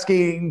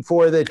asking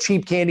for the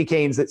cheap candy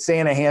canes that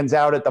Santa hands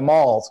out at the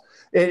malls.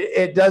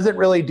 It doesn't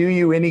really do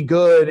you any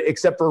good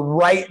except for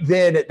right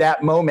then at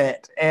that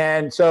moment.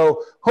 And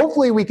so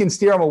hopefully we can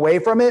steer them away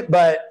from it.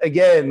 But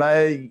again,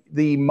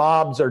 the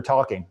mobs are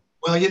talking.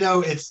 Well,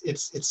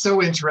 it's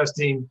so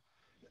interesting,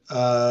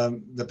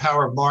 the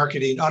power of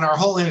marketing on our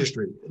whole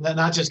industry,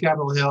 not just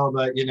Capitol Hill,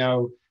 but,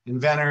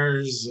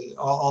 inventors,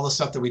 all the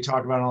stuff that we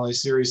talk about in all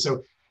these series.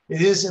 So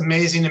it is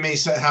amazing to me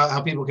how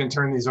people can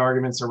turn these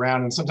arguments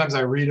around. And sometimes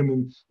I read them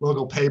in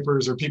local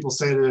papers or people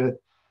say it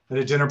at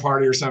a dinner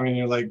party or something, and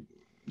you're like,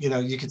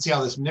 you can see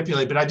how this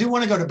manipulated. But I do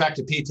want to go back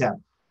to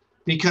PTAB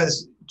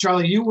because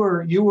Charlie, you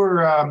were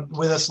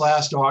with us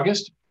last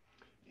August,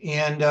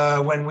 and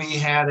when we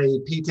had a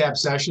PTAB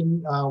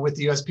session with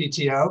the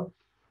USPTO,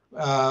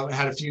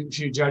 had a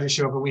few judges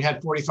show up, and we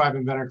had 45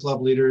 Inventor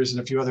Club leaders and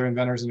a few other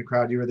inventors in the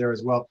crowd. You were there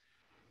as well,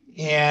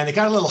 and it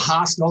got a little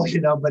hostile,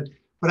 but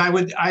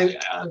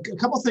a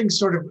couple of things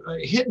sort of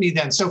hit me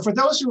then. So for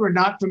those who are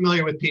not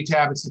familiar with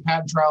PTAB, it's the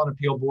Patent Trial and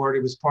Appeal Board.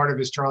 It was part of,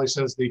 as Charlie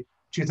says, the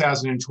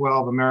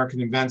 2012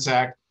 American Invents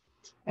Act.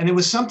 And it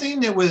was something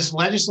that was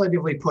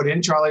legislatively put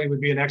in. Charlie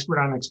would be an expert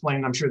on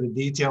explaining, I'm sure, the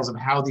details of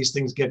how these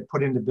things get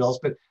put into bills.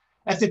 But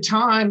at the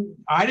time,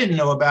 I didn't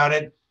know about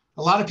it.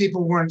 A lot of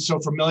people weren't so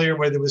familiar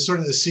with it. It was sort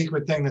of the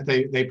secret thing that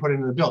they put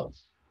into the bill.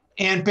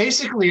 And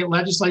basically, it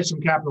legislates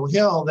from Capitol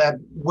Hill that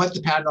what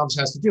the patent office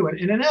has to do. And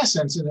in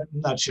essence, in a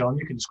nutshell, and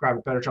you can describe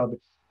it better, Charlie,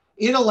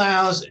 it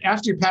allows,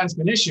 after your patent's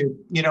been issued,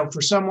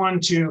 for someone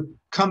to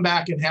come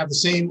back and have the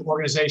same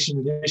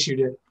organization that issued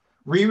it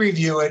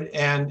re-review it,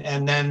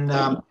 and then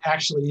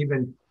actually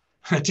even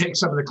take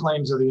some of the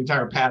claims of the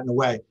entire patent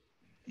away.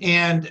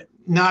 And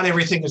not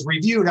everything is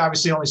reviewed.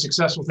 Obviously, only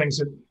successful things.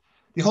 That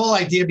the whole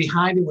idea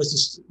behind it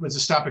was to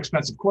stop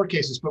expensive court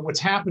cases. But what's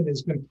happened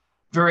has been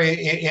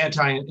very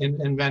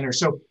anti-inventor.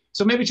 So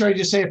maybe try to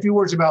just say a few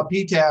words about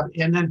PTAB,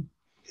 and then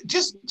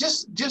just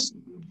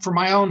for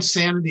my own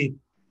sanity,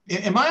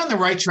 am I on the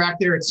right track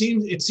there? It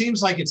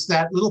seems like it's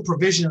that little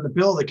provision in the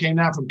bill that came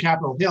down from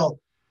Capitol Hill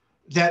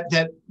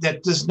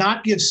that does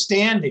not give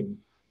standing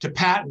to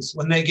patents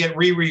when they get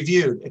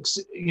re-reviewed.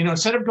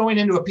 Instead of going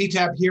into a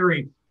PTAB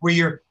hearing where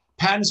your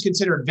patent is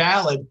considered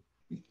valid,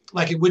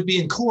 like it would be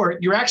in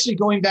court, you're actually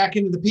going back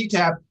into the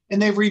PTAB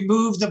and they've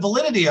removed the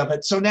validity of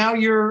it. So now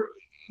you're,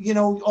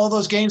 all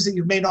those gains that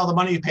you've made, all the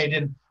money you paid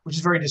in, which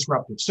is very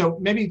disruptive. So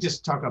maybe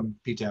just talk on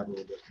PTAB a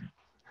little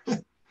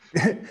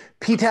bit.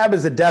 PTAB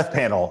is a death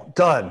panel.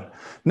 Done.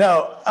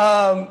 No.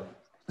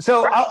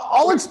 So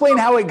I'll explain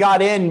how it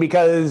got in,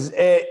 because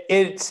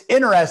it's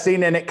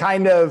interesting, and it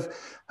kind of,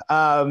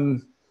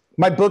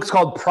 my book's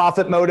called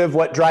Profit Motive,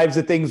 What Drives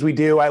the Things We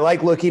Do. I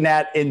like looking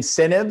at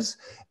incentives.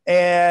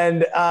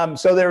 And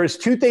so there was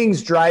two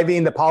things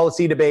driving the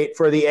policy debate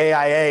for the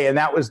AIA, and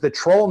that was the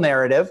troll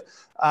narrative,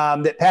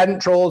 that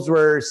patent trolls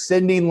were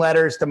sending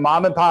letters to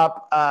mom and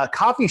pop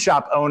coffee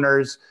shop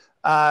owners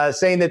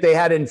saying that they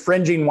had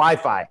infringing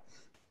Wi-Fi.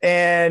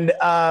 And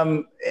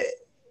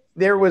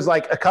there was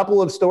like a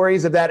couple of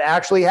stories of that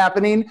actually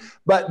happening,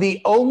 but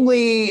the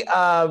only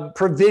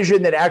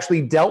provision that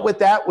actually dealt with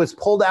that was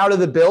pulled out of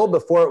the bill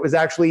before it was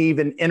actually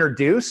even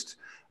introduced,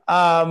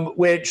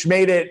 which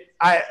made it,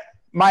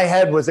 my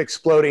head was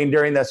exploding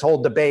during this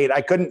whole debate.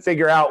 I couldn't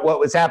figure out what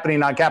was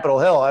happening on Capitol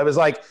Hill. I was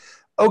like,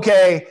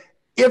 okay,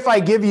 if I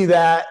give you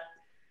that,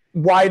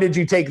 why did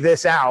you take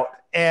this out?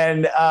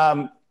 And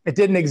it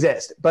didn't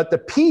exist. But the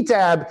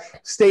PTAB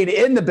stayed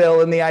in the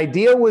bill, and the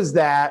idea was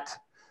that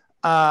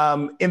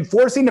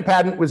enforcing the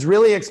patent was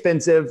really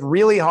expensive,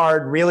 really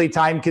hard, really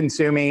time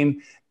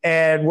consuming,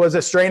 and was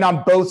a strain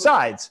on both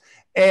sides.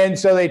 And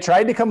so they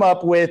tried to come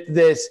up with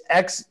this,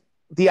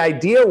 the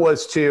idea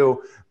was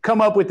to come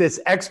up with this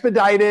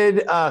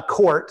expedited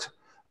court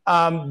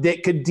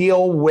that could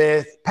deal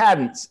with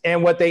patents.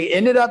 And what they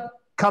ended up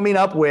coming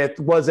up with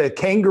was a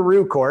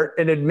kangaroo court,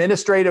 an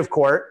administrative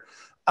court,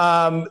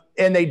 and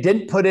they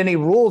didn't put any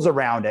rules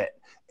around it.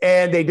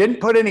 And they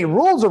didn't put any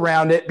rules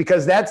around it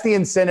because that's the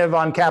incentive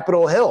on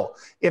Capitol Hill.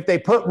 If they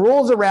put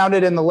rules around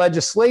it in the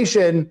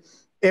legislation,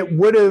 it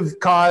would have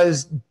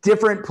caused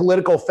different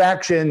political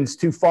factions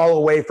to fall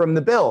away from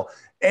the bill.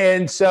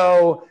 And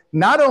so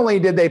not only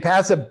did they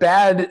pass a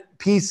bad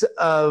piece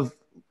of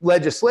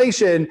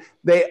legislation,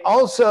 they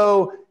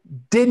also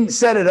didn't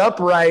set it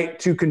up right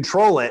to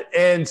control it.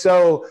 And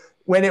so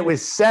when it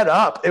was set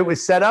up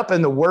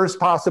in the worst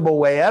possible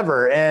way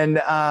ever.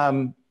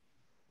 And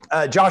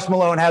Josh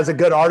Malone has a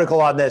good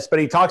article on this, but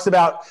he talks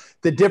about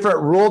the different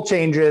rule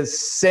changes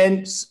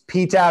since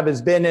PTAB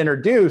has been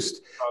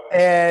introduced.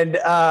 And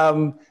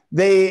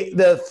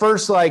the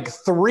first like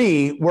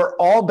three were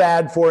all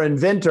bad for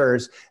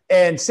inventors.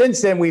 And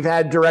since then, we've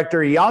had Director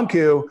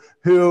Iancu,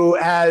 who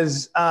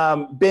has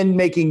been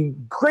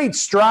making great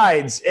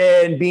strides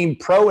in being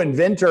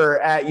pro-inventor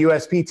at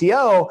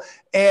USPTO.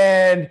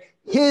 And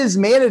his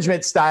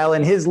management style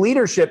and his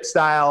leadership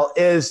style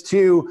is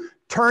to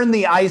turn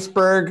the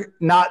iceberg,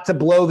 not to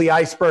blow the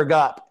iceberg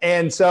up.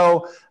 And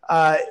so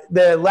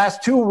the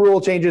last two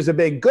rule changes have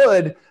been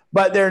good,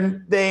 but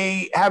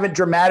they haven't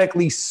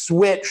dramatically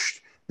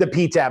switched the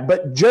PTAB.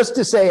 But just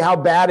to say how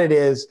bad it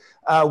is,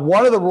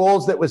 one of the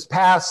rules that was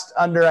passed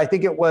under, I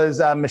think it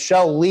was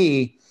Michelle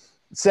Lee,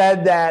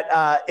 said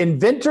that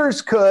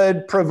inventors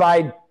could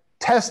provide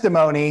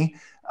testimony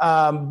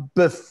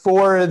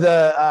before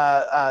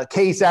the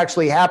case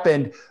actually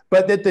happened,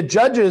 but that the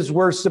judges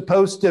were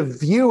supposed to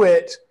view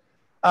it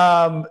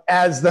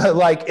as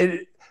the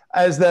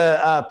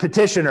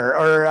petitioner,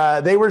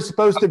 or they were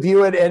supposed to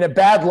view it in a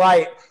bad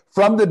light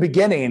from the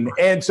beginning.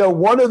 And so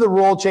one of the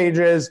rule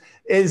changes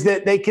is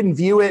that they can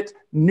view it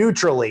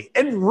neutrally.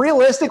 And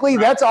realistically,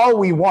 that's all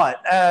we want.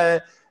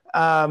 As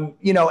an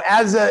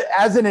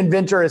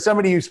inventor, as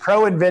somebody who's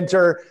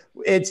pro-inventor,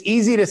 it's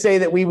easy to say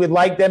that we would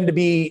like them to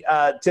be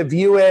to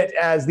view it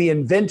as the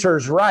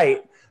inventor's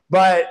right.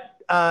 But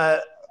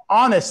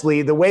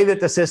honestly, the way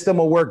that the system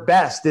will work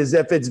best is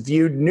if it's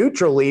viewed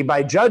neutrally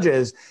by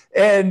judges.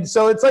 And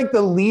so it's like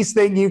the least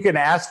thing you can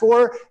ask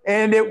for.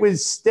 And it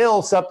was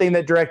still something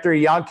that Director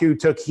Iancu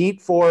took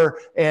heat for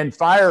and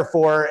fire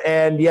for.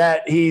 And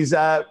yet he's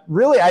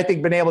really, I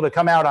think, been able to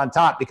come out on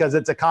top because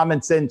it's a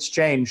common sense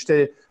change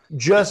to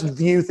just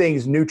view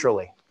things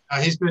neutrally.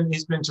 He's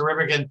been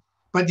terrific.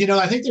 But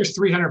I think there's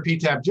 300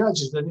 PTAB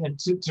judges, and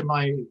to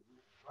my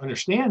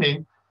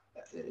understanding,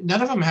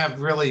 none of them have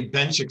really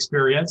bench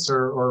experience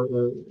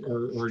or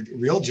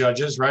real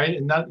judges, right?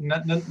 And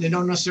they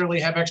don't necessarily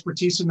have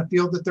expertise in the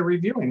field that they're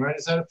reviewing, right?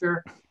 Is that a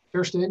fair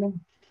statement?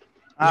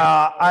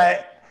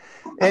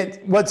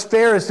 What's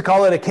fair is to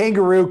call it a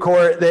kangaroo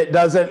court that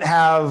doesn't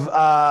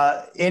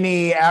have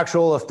any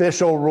actual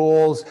official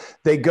rules.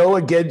 They go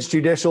against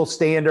judicial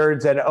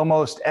standards at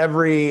almost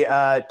every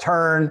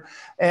turn.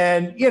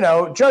 And,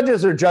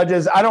 judges are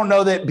judges. I don't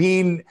know that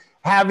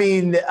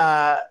having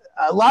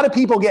a lot of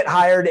people get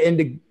hired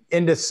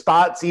into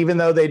spots, even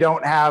though they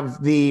don't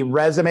have the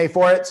resume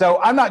for it.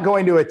 So I'm not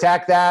going to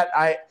attack that.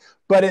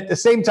 But at the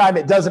same time,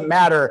 it doesn't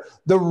matter.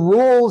 The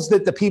rules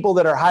that the people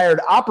that are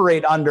hired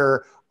operate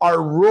under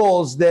are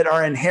rules that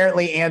are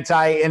inherently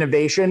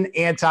anti-innovation,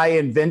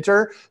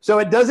 anti-inventor. So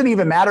it doesn't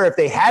even matter if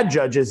they had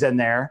judges in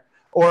there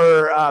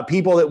or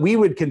people that we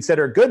would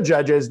consider good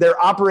judges. They're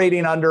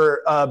operating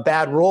under a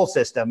bad rule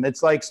system.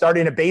 It's like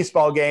starting a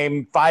baseball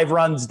game 5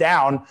 runs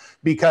down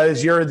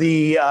because you're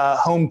the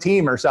home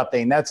team or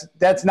something.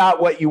 That's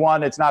not what you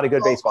want. It's not a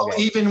good baseball game.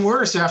 Even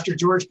worse, after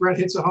George Brett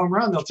hits a home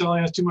run, they'll tell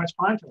him it's too much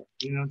pine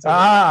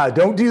tar.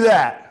 Don't do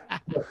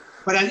that.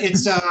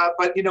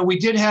 But we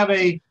did have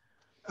a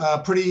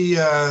pretty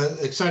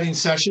exciting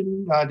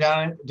session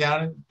down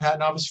at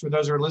Patent Office for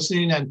those who are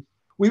listening, and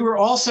we were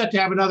all set to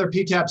have another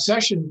PTAB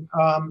session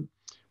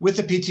with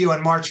the PTO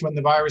in March when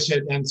the virus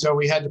hit, and so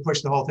we had to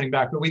push the whole thing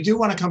back. But we do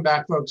want to come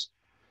back, folks.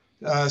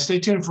 Stay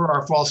tuned for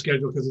our fall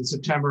schedule because in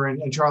September,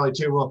 and Charlie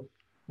too.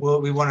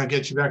 We want to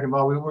get you back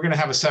involved. We're going to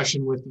have a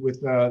session with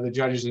the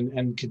judges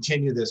and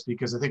continue this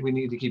because I think we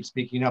need to keep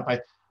speaking up. I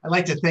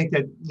like to think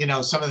that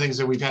some of the things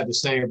that we've had to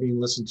say are being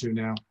listened to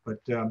now. But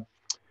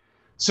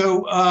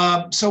so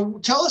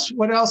tell us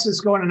what else is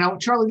going on now,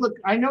 Charlie. Look,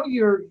 I know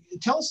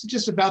tell us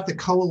just about the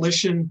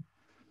coalition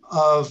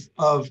of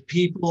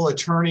people,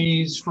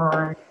 attorneys,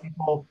 firms,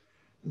 people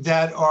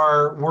that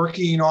are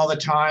working all the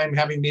time,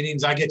 having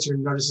meetings. I get your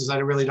notices. I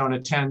really don't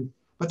attend,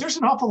 but there's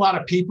an awful lot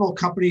of people,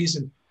 companies,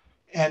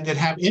 and that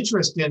have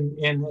interest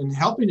in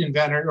helping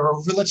inventors,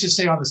 or let's just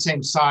say on the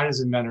same side as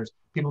inventors.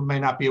 People may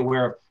not be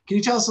aware of. Can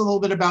you tell us a little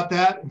bit about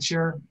that and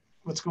share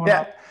what's going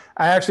on?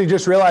 I actually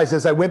just realized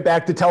as I went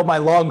back to tell my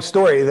long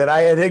story that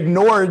I had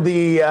ignored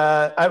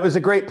it was a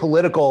great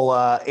political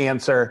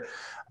answer.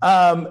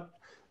 A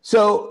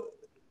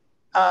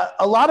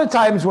lot of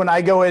times when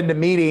I go into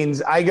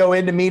meetings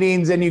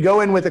and you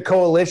go in with a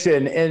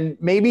coalition, and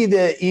maybe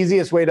the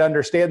easiest way to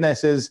understand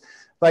this is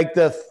like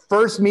the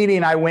first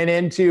meeting I went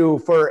into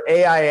for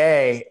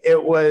AIA,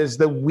 it was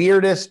the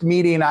weirdest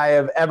meeting I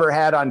have ever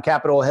had on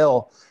Capitol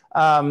Hill.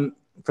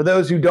 For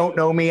those who don't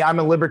know me, I'm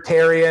a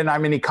libertarian.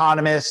 I'm an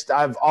economist.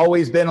 I've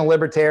always been a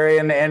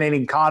libertarian and an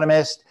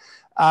economist.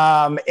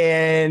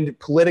 And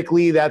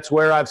politically, that's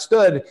where I've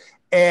stood.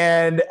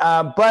 And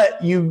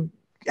but you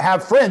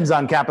have friends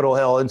on Capitol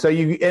Hill. And so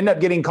you end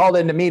up getting called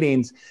into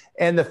meetings.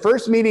 And the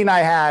first meeting I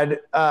had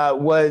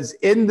was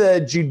in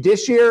the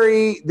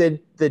judiciary,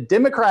 the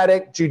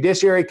Democratic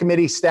Judiciary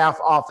Committee staff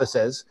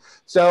offices.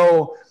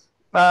 So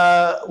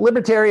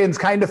libertarians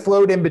kind of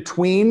float in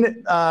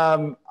between.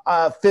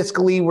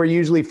 Fiscally, we're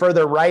usually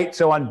further right.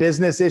 So on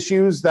business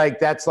issues,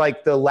 that's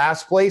like the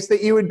last place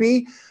that you would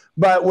be.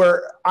 But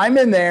I'm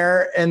in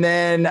there, and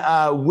then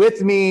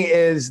with me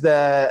is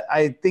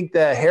I think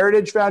the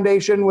Heritage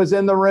Foundation was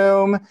in the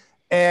room,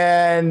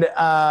 and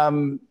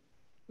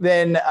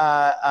then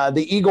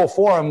the Eagle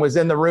Forum was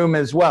in the room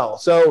as well.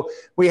 So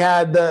we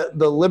had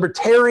the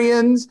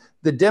libertarians,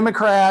 the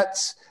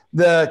Democrats,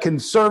 the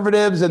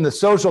conservatives, and the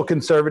social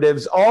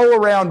conservatives all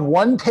around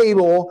one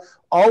table,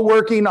 all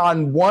working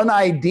on one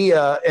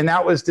idea, and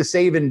that was to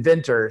save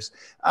inventors.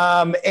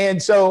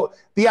 And so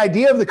the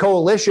idea of the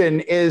coalition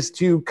is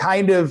to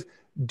kind of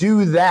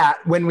do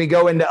that when we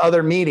go into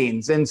other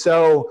meetings. And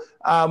so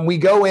we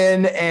go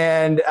in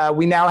and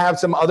we now have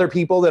some other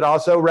people that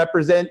also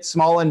represent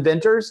small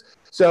inventors.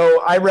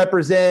 So I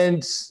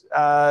represent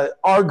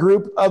our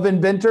group of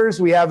inventors.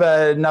 We have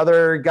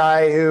another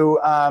guy who,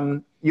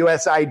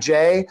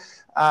 USIJ,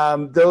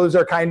 those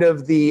are kind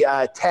of the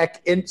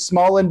tech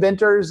small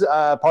inventors,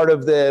 part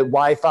of the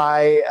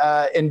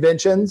Wi-Fi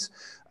inventions.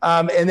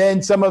 And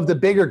then some of the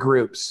bigger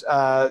groups,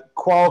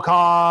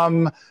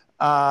 Qualcomm,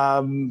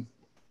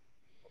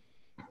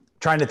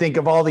 trying to think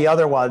of all the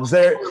other ones.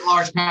 They're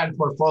large patent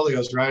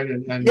portfolios, right?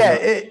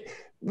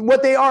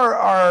 What they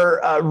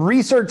are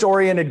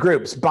research-oriented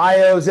groups.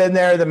 Bio's in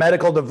there, the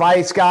medical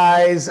device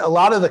guys. A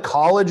lot of the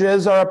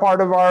colleges are a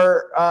part of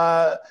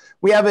our.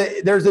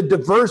 There's a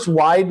diverse,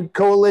 wide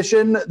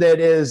coalition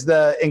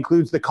that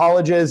includes the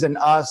colleges and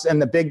us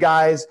and the big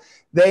guys.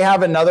 They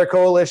have another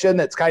coalition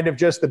that's kind of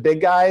just the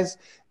big guys.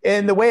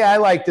 And the way I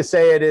like to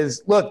say it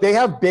is, look, they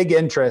have big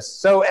interests.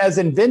 So as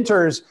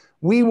inventors,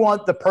 we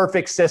want the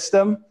perfect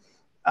system.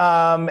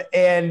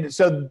 And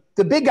so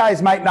the big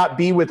guys might not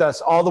be with us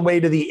all the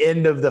way to the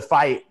end of the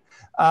fight.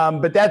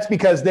 But that's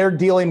because they're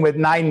dealing with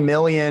 9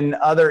 million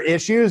other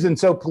issues. And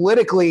so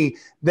politically,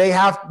 they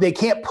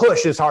can't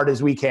push as hard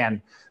as we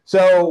can.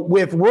 So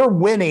if we're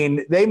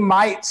winning, they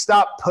might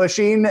stop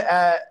pushing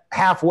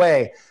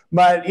halfway.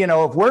 But,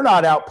 if we're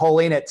not out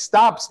polling, it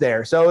stops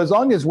there. So as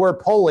long as we're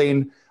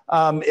polling,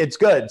 it's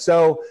good.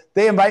 So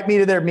they invite me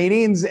to their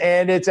meetings,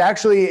 and it's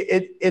actually,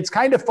 it's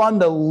kind of fun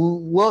to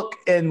look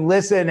and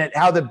listen at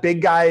how the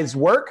big guys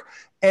work.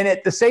 And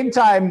at the same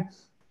time,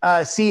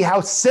 see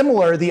how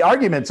similar the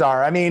arguments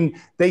are. I mean,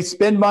 they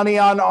spend money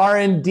on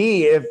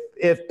R&D.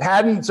 If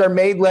patents are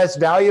made less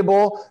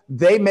valuable,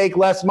 they make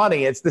less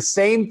money. It's the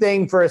same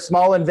thing for a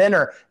small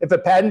inventor. If a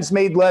patent's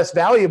made less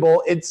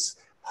valuable, it's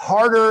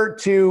harder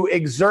to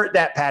exert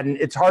that patent.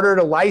 It's harder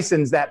to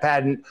license that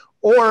patent.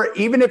 Or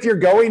even if you're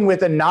going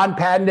with a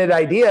non-patented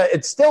idea,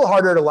 it's still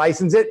harder to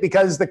license it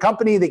because the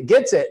company that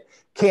gets it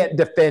can't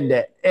defend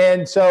it.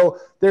 And so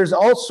there's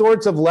all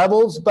sorts of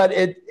levels, but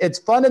it's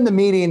fun in the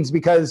meetings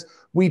because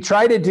we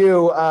try to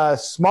do a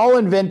small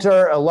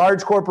inventor, a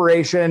large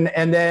corporation,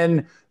 and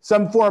then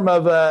some form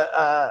of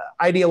a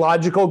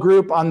ideological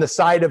group on the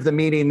side of the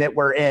meeting that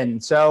we're in.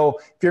 So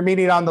if you're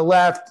meeting on the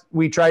left,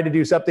 we try to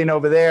do something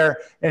over there.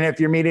 And if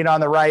you're meeting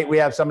on the right, we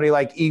have somebody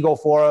like Eagle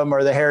Forum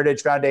or the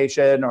Heritage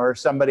Foundation or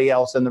somebody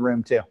else in the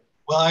room too.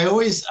 Well, I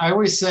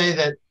always say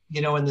that,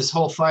 in this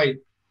whole fight,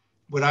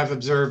 what I've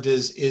observed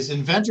is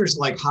inventors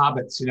like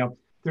hobbits.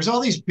 There's all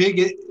these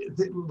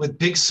with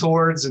big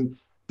swords and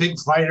big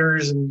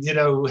fighters and,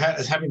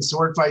 having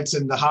sword fights,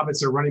 and the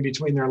hobbits are running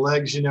between their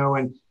legs,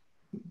 and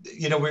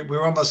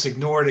we're almost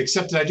ignored,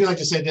 except that I do like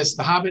to say this: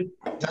 the Hobbit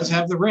does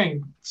have the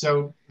ring,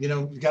 so you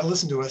got to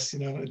listen to us, at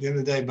the end of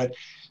the day. But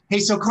hey,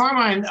 so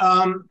Carmine,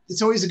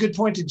 it's always a good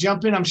point to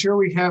jump in. I'm sure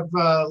we have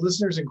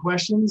listeners and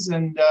questions,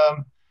 and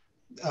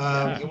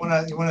you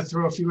want to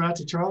throw a few out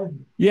to Charlie?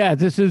 Yeah,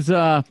 this is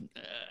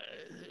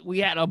we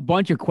had a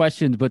bunch of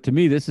questions, but to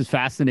me, this is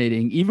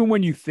fascinating. Even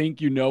when you think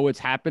what's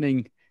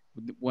happening,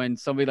 when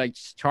somebody like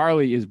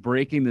Charlie is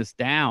breaking this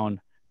down.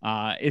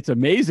 It's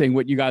amazing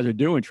what you guys are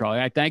doing,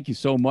 Charlie. I thank you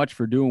so much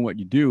for doing what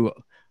you do.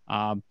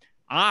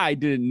 I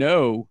didn't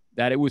know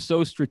that it was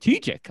so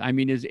strategic. I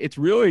mean, it's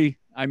really,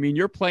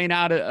 you're playing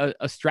out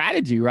a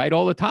strategy, right?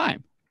 All the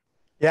time.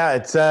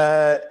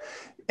 Yeah,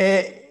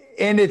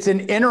 and it's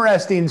an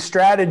interesting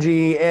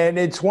strategy. And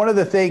it's one of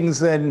the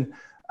things, and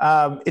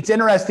it's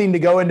interesting to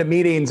go into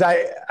meetings.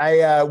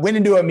 I went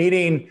into a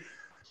meeting.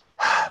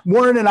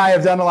 Warren and I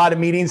have done a lot of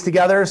meetings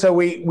together. So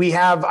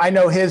I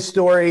know his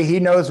story. He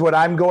knows what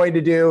I'm going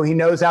to do. He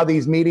knows how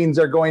these meetings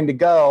are going to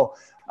go.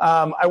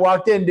 I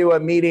walked into a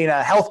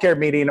healthcare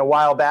meeting a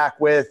while back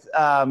with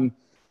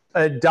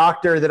a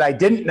doctor that I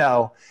didn't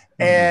know.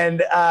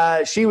 And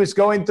she was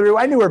going through,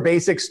 I knew her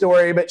basic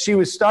story, but she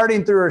was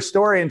starting through her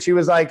story, and she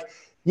was like,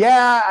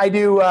 yeah, I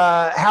do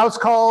house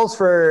calls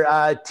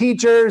for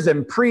teachers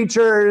and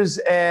preachers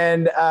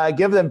and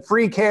give them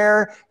free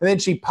care. And then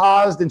she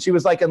paused and she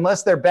was like,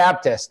 unless they're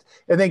Baptist,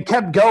 and then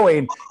kept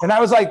going. And I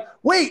was like,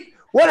 wait,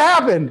 what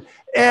happened?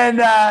 And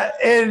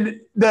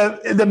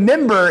the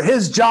member,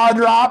 his jaw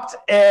dropped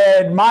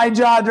and my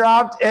jaw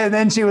dropped. And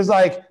then she was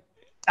like,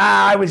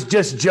 I was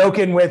just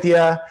joking with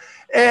you.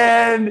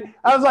 And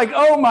I was like,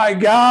 oh my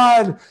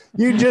God,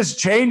 you just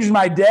changed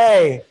my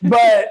day.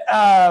 But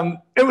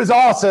it was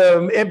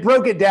awesome. It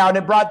broke it down.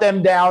 It brought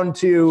them down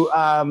to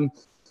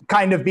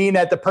kind of being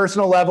at the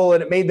personal level,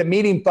 and it made the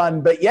meeting fun.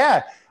 But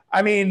yeah,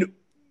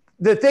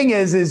 the thing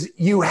is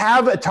you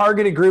have a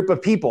targeted group of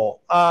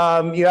people.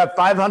 You have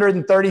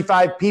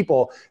 535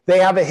 people. They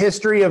have a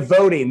history of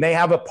voting. They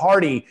have a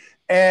party.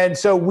 And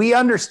so we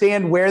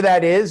understand where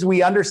that is.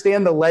 We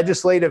understand the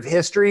legislative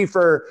history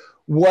for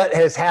what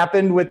has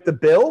happened with the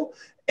bill.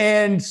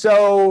 And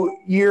so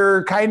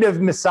you're kind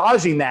of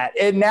massaging that.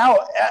 And now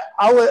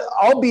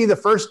I'll be the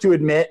first to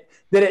admit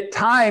that at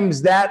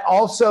times that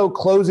also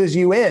closes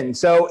you in.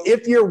 So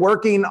if you're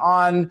working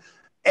on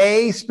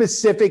a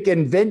specific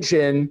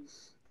invention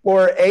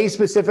or a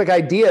specific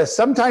idea,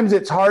 sometimes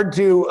it's hard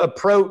to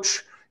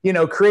approach,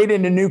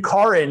 creating a new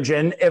car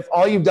engine if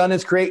all you've done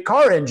is create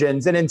car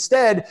engines. And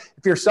instead,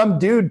 if you're some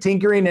dude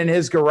tinkering in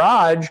his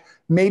garage,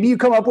 maybe you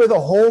come up with a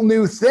whole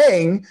new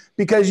thing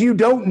because you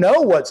don't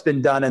know what's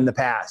been done in the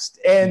past.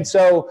 And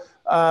so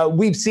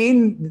we've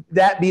seen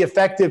that be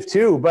effective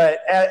too. But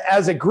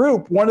as a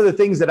group, one of the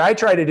things that I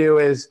try to do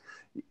is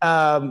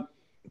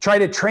try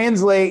to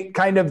translate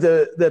kind of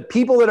the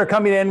people that are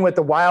coming in with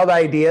the wild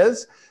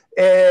ideas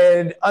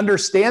and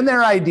understand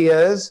their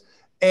ideas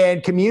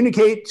and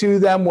communicate to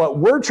them what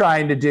we're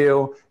trying to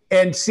do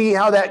and see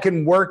how that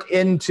can work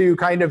into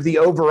kind of the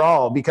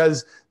overall,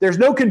 because there's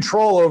no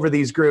control over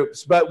these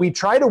groups, but we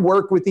try to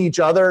work with each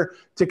other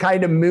to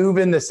kind of move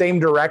in the same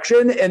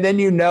direction. And then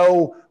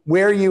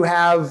where you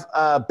have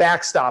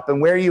backstop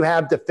and where you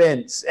have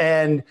defense.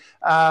 And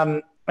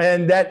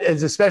that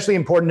is especially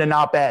important in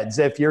op-eds.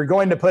 If you're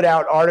going to put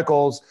out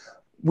articles,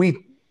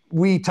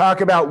 we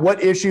talk about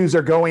what issues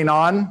are going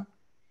on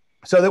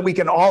so that we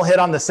can all hit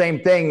on the same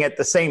thing at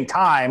the same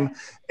time.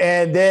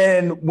 And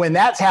then when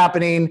that's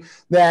happening,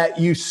 that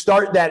you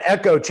start that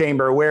echo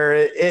chamber where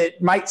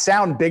it might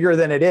sound bigger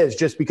than it is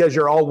just because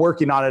you're all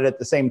working on it at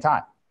the same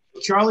time.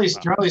 Charlie's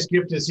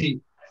gift is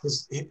the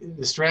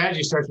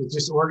strategy starts with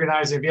just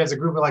organizing. If he has a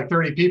group of like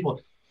 30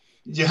 people,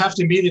 you have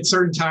to meet at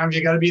certain times.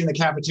 You got to be in the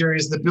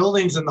cafeterias. The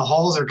buildings and the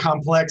halls are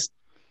complex.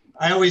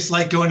 I always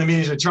like going to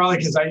meetings with Charlie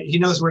because he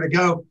knows where to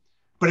go.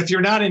 But if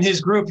you're not in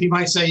his group, he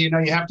might say, you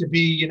have to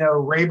be,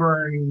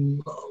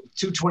 Rayburn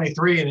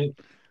 223, and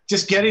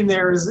just getting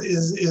there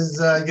is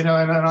and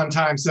on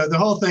time. So the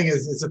whole thing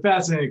it's a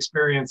fascinating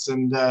experience,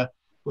 and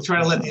we'll try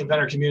to let the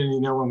inventor community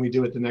know when we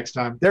do it the next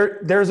time.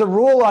 There's a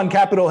rule on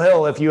Capitol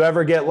Hill. If you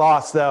ever get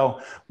lost, though,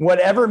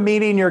 whatever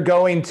meeting you're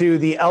going to,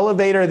 the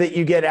elevator that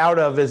you get out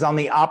of is on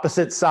the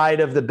opposite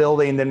side of the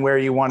building than where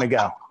you want to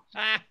go.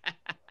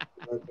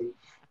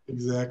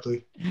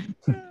 Exactly.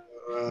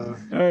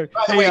 By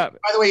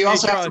the way, you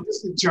also have to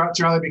listen to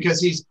Charlie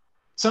because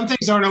some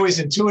things aren't always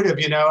intuitive.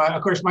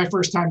 Of course, my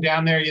first time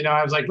down there,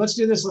 I was like, let's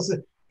do this.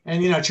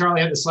 And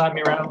Charlie had to slap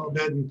me around a little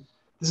bit. And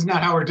this is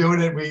not how we're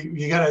doing it.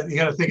 You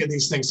gotta think of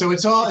these things. So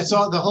it's all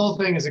the whole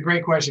thing is a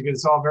great question because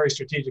it's all very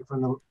strategic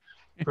from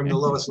the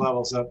lowest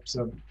levels up.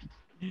 So.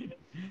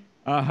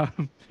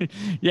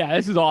 Yeah,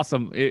 this is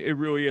awesome. It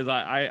really is.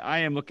 I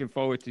am looking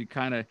forward to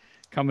kind of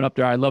coming up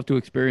there. I'd love to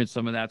experience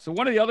some of that. So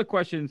one of the other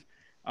questions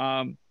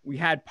we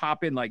had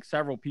pop in like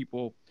several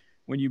people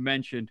when you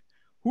mentioned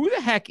who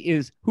the heck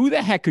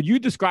could you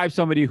describe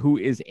somebody who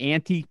is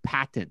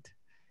anti-patent,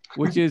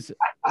 which is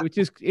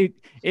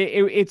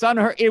it's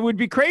unheard. It would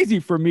be crazy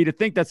for me to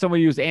think that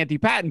somebody who's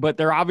anti-patent, but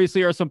there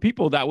obviously are some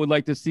people that would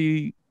like to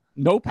see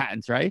no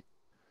patents, right?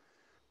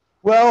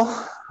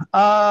 Well,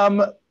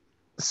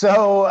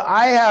 so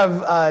I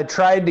have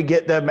tried to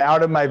get them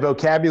out of my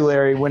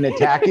vocabulary when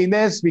attacking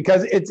this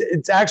because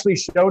it's actually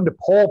shown to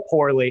poll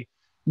poorly.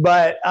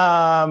 But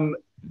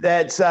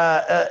that's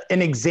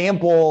an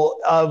example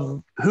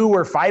of who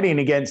we're fighting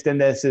against in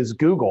this is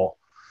Google.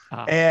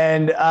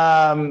 And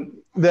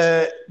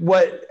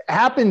what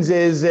happens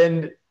is,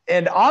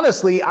 and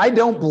honestly, I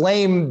don't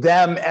blame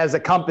them as a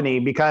company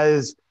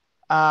because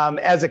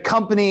as a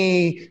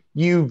company,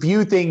 you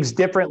view things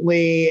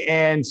differently.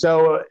 And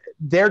so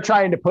they're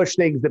trying to push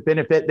things that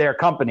benefit their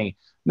company.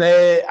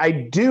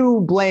 I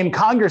do blame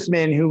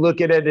congressmen who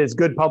look at it as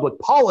good public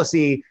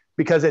policy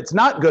because it's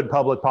not good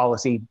public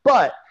policy.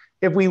 But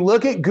if we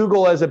look at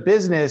Google as a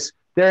business,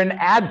 they're an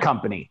ad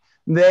company.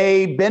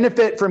 They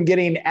benefit from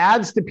getting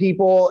ads to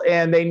people,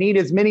 and they need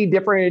as many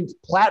different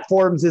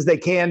platforms as they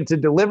can to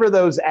deliver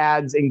those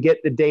ads and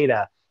get the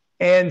data.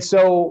 And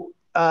so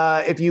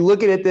if you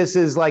look at it, this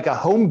is like a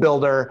home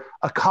builder.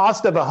 A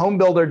cost of a home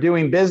builder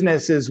doing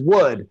business is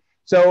wood.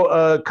 So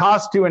a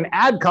cost to an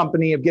ad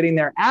company of getting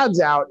their ads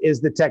out is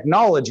the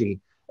technology.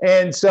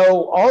 And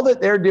so all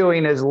that they're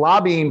doing is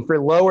lobbying for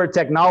lower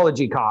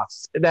technology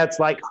costs. That's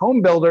like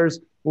home builders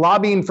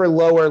lobbying for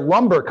lower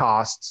lumber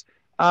costs.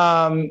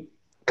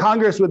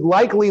 Congress would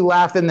likely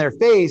laugh in their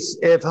face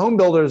if home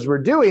builders were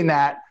doing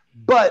that,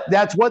 but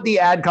that's what the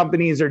ad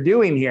companies are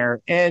doing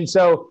here. And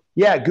so,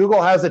 yeah,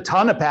 Google has a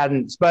ton of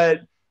patents,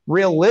 but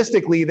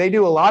realistically, they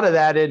do a lot of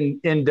that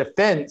in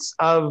defense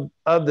of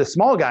the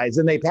small guys.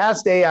 And they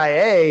passed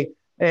AIA,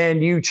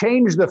 and you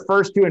change the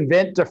first to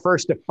invent to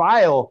first to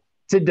file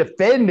to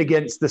defend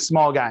against the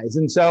small guys.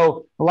 And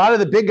so a lot of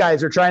the big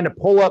guys are trying to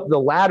pull up the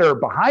ladder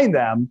behind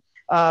them,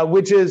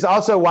 which is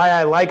also why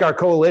I like our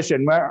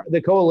coalition.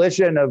 The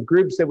coalition of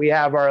groups that we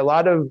have are a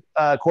lot of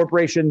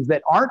corporations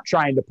that aren't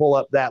trying to pull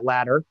up that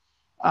ladder.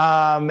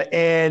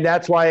 And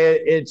that's why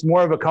it's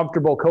more of a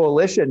comfortable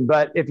coalition.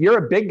 But if you're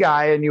a big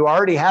guy and you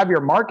already have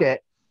your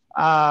market,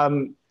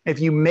 if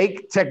you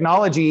make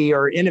technology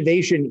or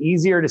innovation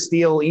easier to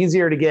steal,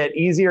 easier to get,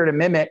 easier to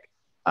mimic,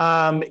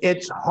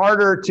 it's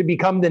harder to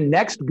become the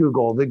next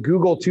Google, the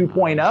Google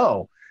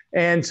 2.0.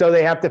 And so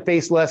they have to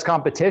face less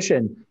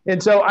competition.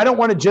 And so I don't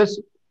want to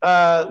just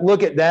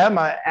look at them.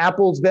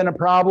 Apple's been a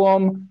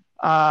problem.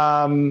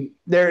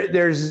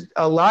 There's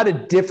a lot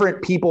of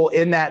different people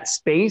in that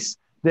space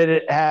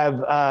that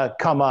have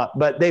come up,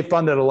 but they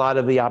funded a lot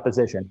of the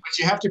opposition. But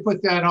you have to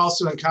put that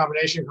also in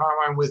combination,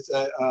 Carmine, with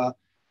a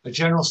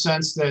general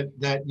sense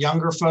that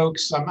younger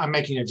folks, I'm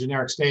making a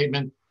generic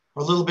statement,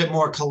 are a little bit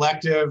more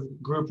collective,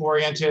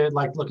 group-oriented,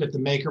 like look at the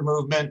maker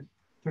movement.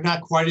 They're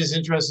not quite as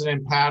interested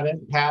in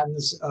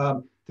patents.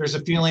 There's a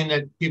feeling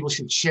that people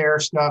should share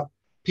stuff.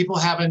 People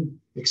haven't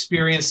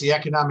experienced the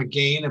economic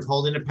gain of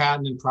holding a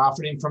patent and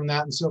profiting from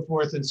that and so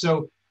forth. And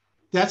so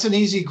that's an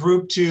easy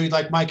group to,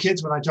 like my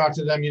kids, when I talk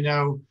to them,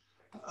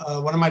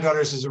 one of my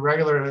daughters is a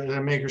regular at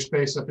a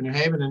makerspace up in New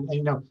Haven. And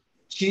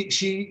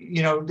she's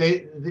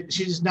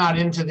not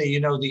into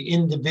the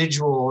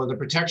individual or the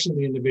protection of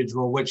the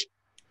individual, which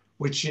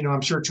I'm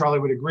sure Charlie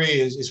would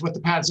agree is what the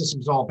patent system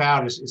is all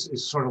about,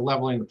 is sort of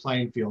leveling the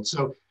playing field.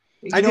 So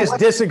I just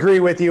disagree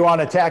with you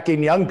on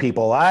attacking young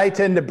people. I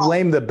tend to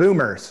blame the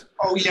boomers.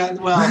 Oh yeah,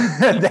 well,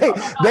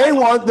 they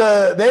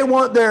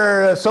want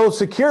their Social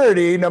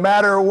Security no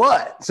matter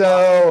what.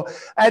 So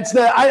that's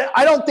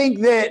I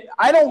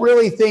don't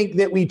really think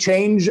that we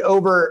change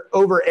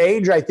over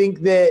age. I think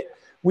that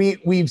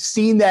we've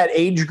seen that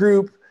age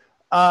group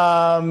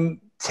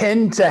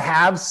tend to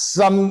have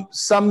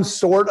some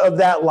sort of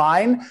that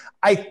line.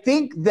 I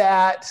think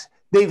that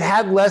they've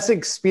had less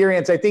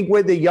experience. I think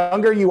with the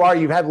younger you are,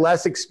 you've had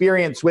less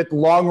experience with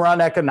long run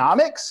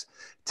economics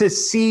to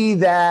see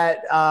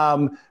that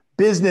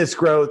business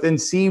growth and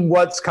see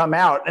what's come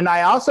out. And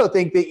I also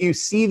think that you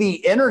see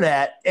the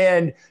internet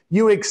and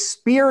you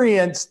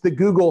experience the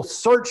Google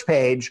search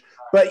page,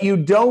 but you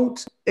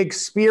don't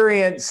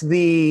experience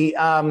the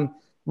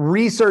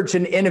research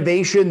and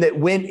innovation that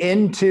went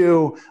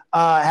into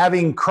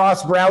having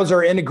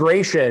cross-browser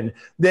integration,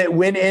 that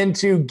went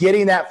into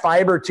getting that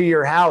fiber to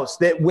your house,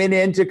 that went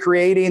into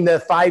creating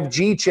the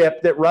 5G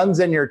chip that runs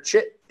in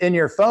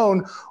your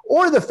phone,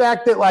 or the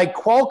fact that like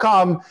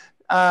Qualcomm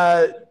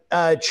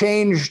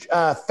changed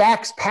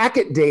fax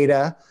packet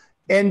data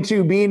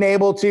into being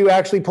able to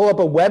actually pull up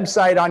a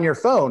website on your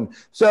phone.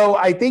 So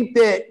I think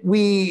that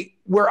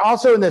we're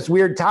also in this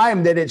weird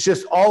time that it's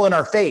just all in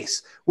our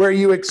face, where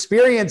you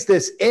experience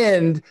this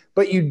end,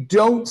 but you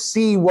don't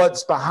see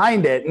what's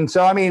behind it. And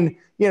so, I mean,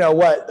 you know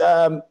what,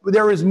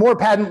 there was more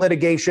patent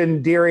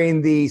litigation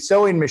during the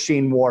sewing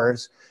machine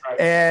wars. Right.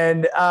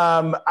 And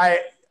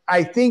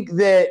I think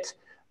that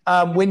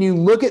when you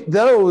look at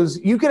those,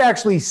 you could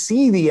actually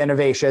see the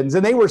innovations,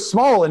 and they were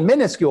small and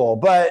minuscule,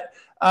 but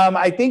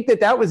I think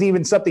that was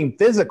even something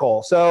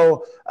physical.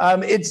 So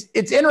it's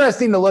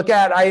interesting to look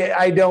at.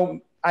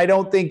 I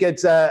don't think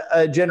it's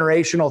a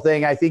generational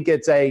thing. I think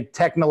it's a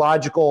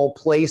technological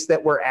place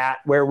that we're at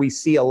where we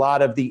see a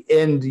lot of the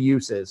end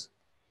uses.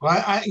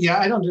 Well,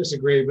 I don't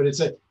disagree, but it's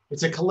a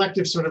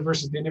collective sort of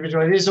versus the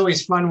individual. It is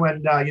always fun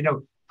when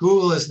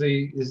Google is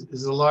the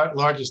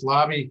largest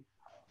lobby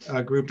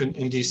group in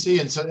DC,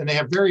 and they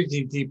have very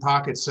deep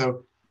pockets.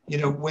 So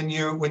when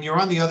you're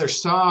on the other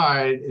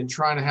side and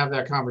trying to have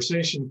that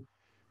conversation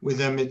with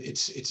them,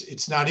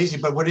 it's not easy.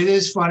 But what it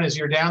is fun is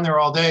you're down there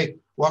all day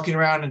walking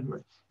around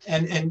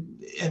and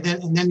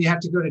then you have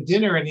to go to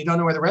dinner and you don't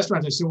know where the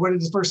restaurant is. So what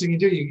is the first thing you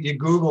do? You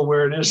Google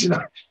where it is.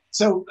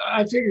 So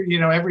I figured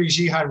every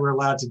jihad we're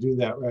allowed to do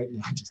that, right?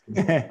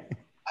 No,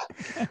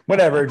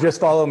 Whatever, just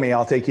follow me.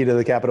 I'll take you to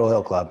the Capitol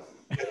Hill Club.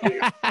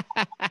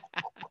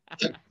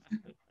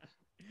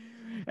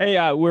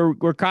 Hey,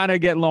 we're kind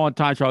of getting low on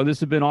time, Charlie. This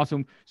has been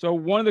awesome. So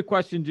one of the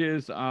questions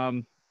is,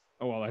 I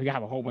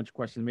have a whole bunch of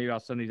questions. Maybe I'll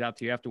send these out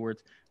to you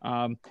afterwards.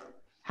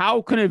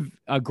 How can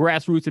a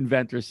grassroots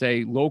inventor,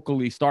 say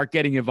locally, start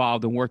getting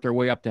involved and work their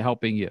way up to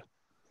helping you?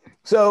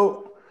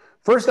 So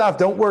first off,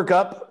 don't work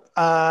up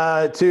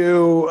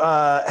to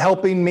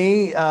helping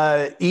me.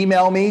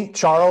 Email me,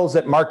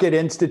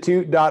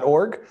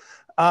 charles@marketinstitute.org.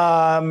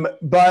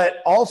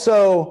 But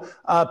also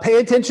pay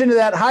attention to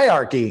that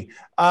hierarchy.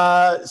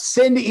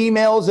 Send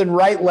emails and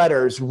write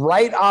letters,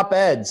 write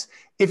op-eds.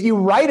 If you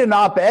write an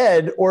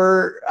op-ed,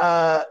 or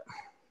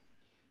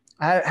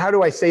how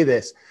do I say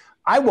this?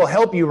 I will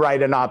help you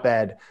write an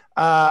op-ed.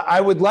 I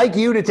would like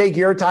you to take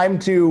your time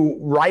to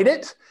write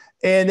it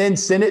and then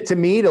send it to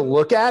me to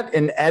look at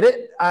and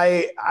edit.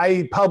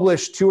 I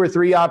publish 2 or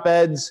 3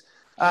 op-eds.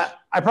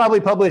 I probably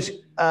publish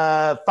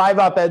 5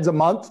 op-eds a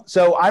month.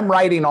 So I'm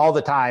writing all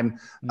the time.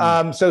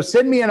 So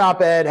send me an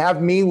op-ed,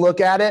 have me look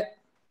at it.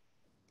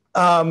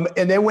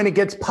 And then when it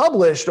gets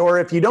published, or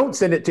if you don't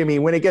send it to me,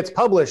 when it gets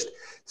published,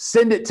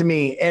 send it to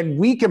me and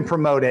we can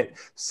promote it.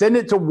 Send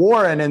it to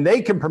Warren and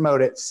they can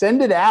promote it.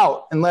 Send it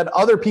out and let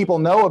other people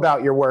know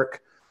about your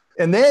work.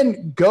 And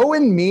then go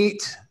and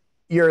meet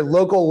your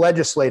local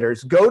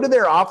legislators. Go to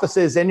their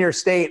offices in your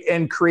state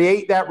and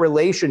create that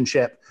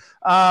relationship.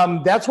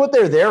 That's what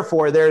they're there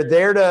for. They're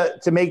there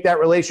to make that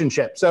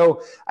relationship.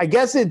 So I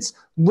guess it's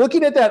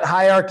looking at that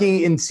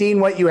hierarchy and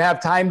seeing what you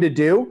have time to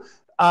do.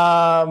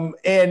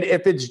 And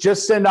if it's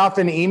just send off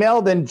an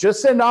email, then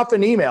just send off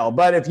an email.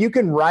 But if you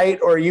can write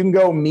or you can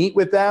go meet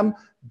with them,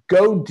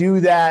 go do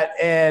that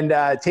and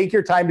take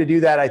your time to do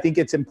that. I think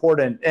it's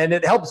important. And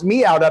it helps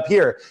me out up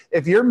here.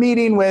 If you're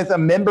meeting with a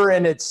member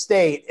in its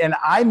state and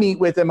I meet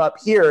with him up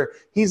here,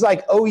 he's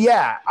like, oh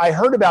yeah, I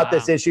heard about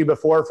this issue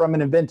before from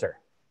an inventor.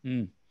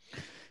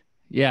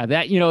 Yeah,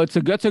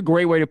 that's a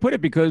great way to put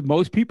it, because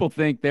most people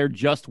think they're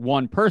just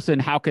one person.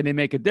 How can they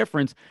make a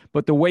difference?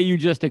 But the way you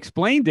just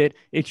explained it,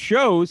 it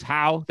shows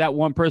how that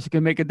one person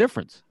can make a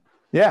difference.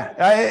 Yeah,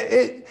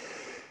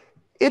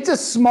 it's a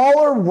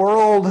smaller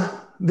world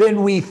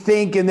than we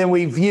think and than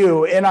we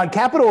view. And on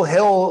Capitol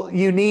Hill,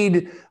 you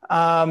need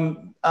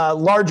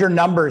larger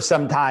numbers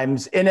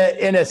sometimes in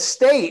a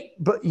state,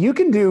 but you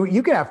can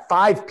have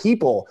 5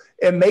 people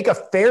and make a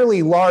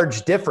fairly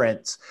large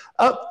difference.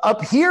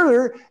 Up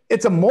here,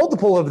 it's a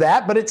multiple of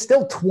that, but it's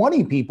still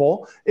 20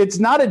 people. It's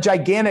not a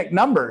gigantic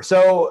number.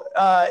 So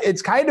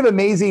it's kind of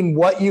amazing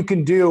what you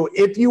can do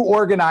if you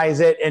organize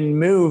it and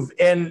move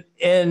in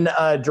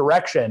a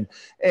direction.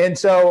 And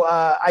so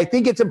I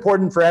think it's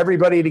important for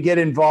everybody to get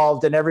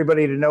involved and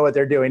everybody to know what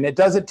they're doing. It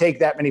doesn't take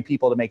that many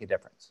people to make a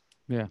difference.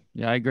 Yeah,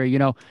 I agree.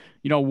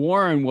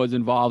 Warren was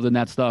involved in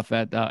that stuff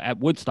at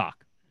Woodstock.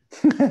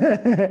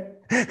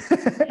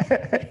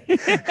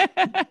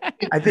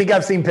 I think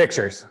I've seen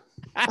pictures.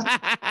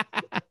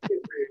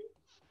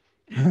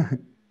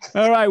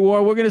 All right,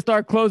 Warren, we're going to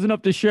start closing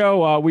up the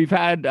show. We've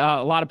had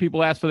a lot of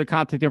people ask for the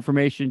contact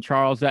information.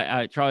 Charlie,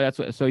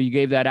 so you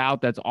gave that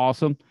out. That's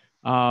awesome.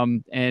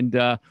 And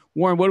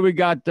Warren, what do we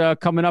got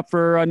coming up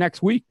for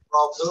next week?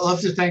 Well, I'd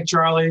love to thank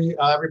Charlie,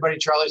 everybody.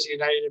 Charlie's a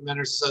United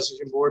Inventors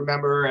Association board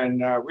member,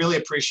 and really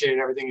appreciate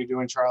everything you're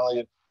doing, Charlie.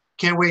 And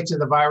can't wait till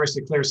the virus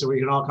to clear so we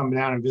can all come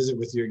down and visit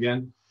with you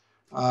again.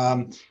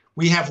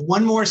 We have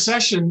one more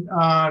session,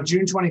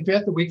 June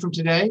 25th, a week from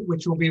today,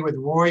 which will be with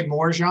Roy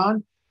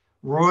Morjan.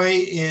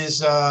 Roy is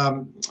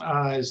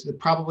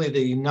probably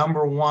the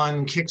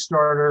 #1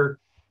 Kickstarter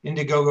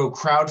Indiegogo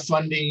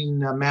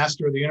crowdfunding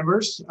master of the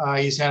universe.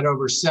 He's had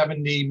over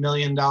 $70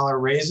 million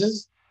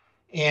raises,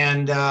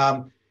 and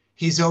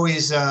he's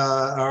always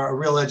a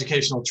real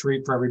educational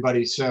treat for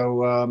everybody.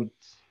 So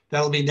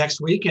that'll be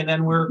next week, and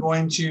then we're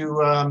going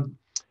to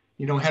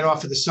head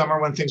off for the summer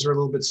when things are a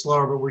little bit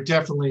slower. But we're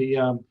definitely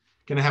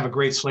going to have a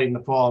great slate in the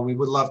fall, and we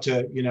would love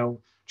to,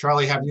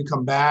 Charlie, have you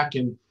come back,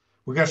 and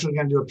we're definitely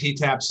going to do a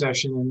PTAP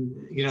session.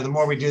 And the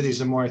more we do these,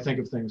 the more I think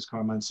of things,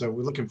 Carmen. So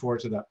we're looking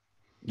forward to that.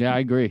 Yeah, I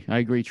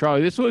agree.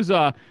 Charlie, this was,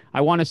 I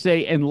want to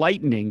say,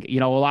 enlightening.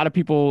 A lot of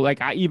people,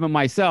 even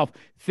myself,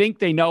 think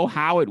they know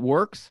how it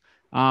works,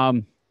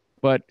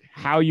 but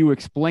how you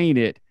explain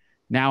it,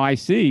 now I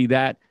see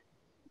that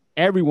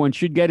everyone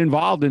should get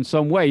involved in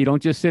some way. You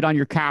don't just sit on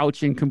your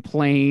couch and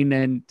complain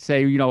and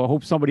say, I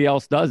hope somebody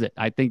else does it.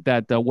 I think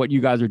that what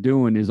you guys are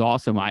doing is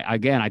awesome. I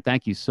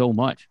thank you so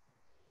much.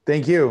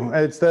 Thank you.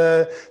 It's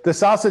the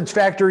sausage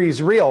factory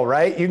is real,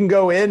 right? You can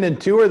go in and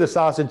tour the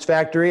sausage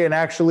factory and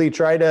actually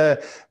try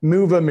to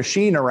move a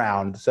machine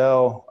around.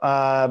 So,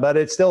 but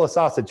it's still a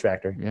sausage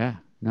factory. Yeah,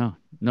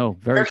 no,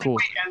 very cool.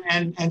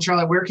 And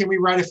Charlie, where can we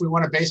write if we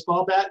want a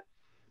baseball bat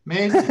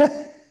made?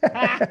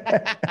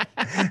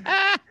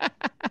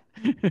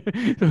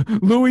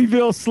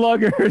 Louisville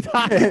Slugger.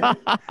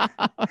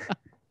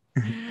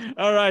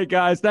 All right,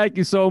 guys. Thank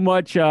you so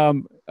much.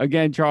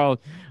 Again, Charles,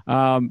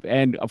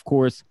 and of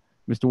course,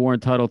 Mr. Warren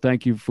Tuttle,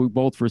 thank you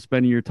both for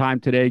spending your time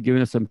today,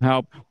 giving us some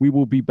help. We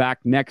will be back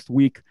next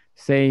week,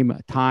 same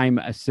time,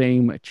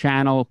 same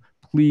channel.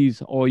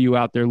 Please, all you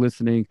out there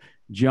listening,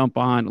 jump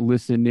on,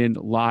 listen in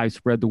live,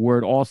 spread the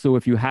word. Also,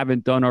 if you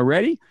haven't done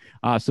already,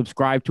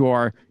 subscribe to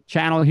our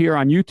channel here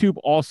on YouTube.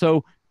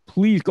 Also,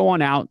 please go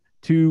on out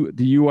to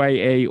the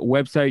UIA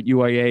website,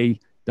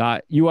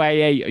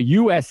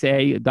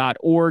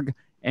 uiausa.org,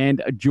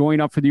 and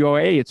join up for the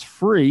UIA. It's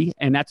free,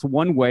 and that's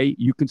one way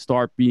you can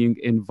start being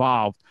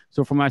involved.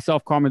 So for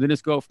myself, Carmen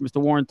Denisco, for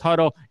Mr. Warren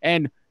Tuttle,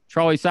 and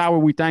Charlie Sauer,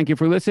 we thank you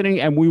for listening,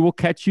 and we will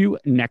catch you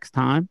next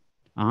time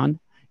on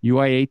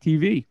UIA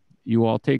TV. You all take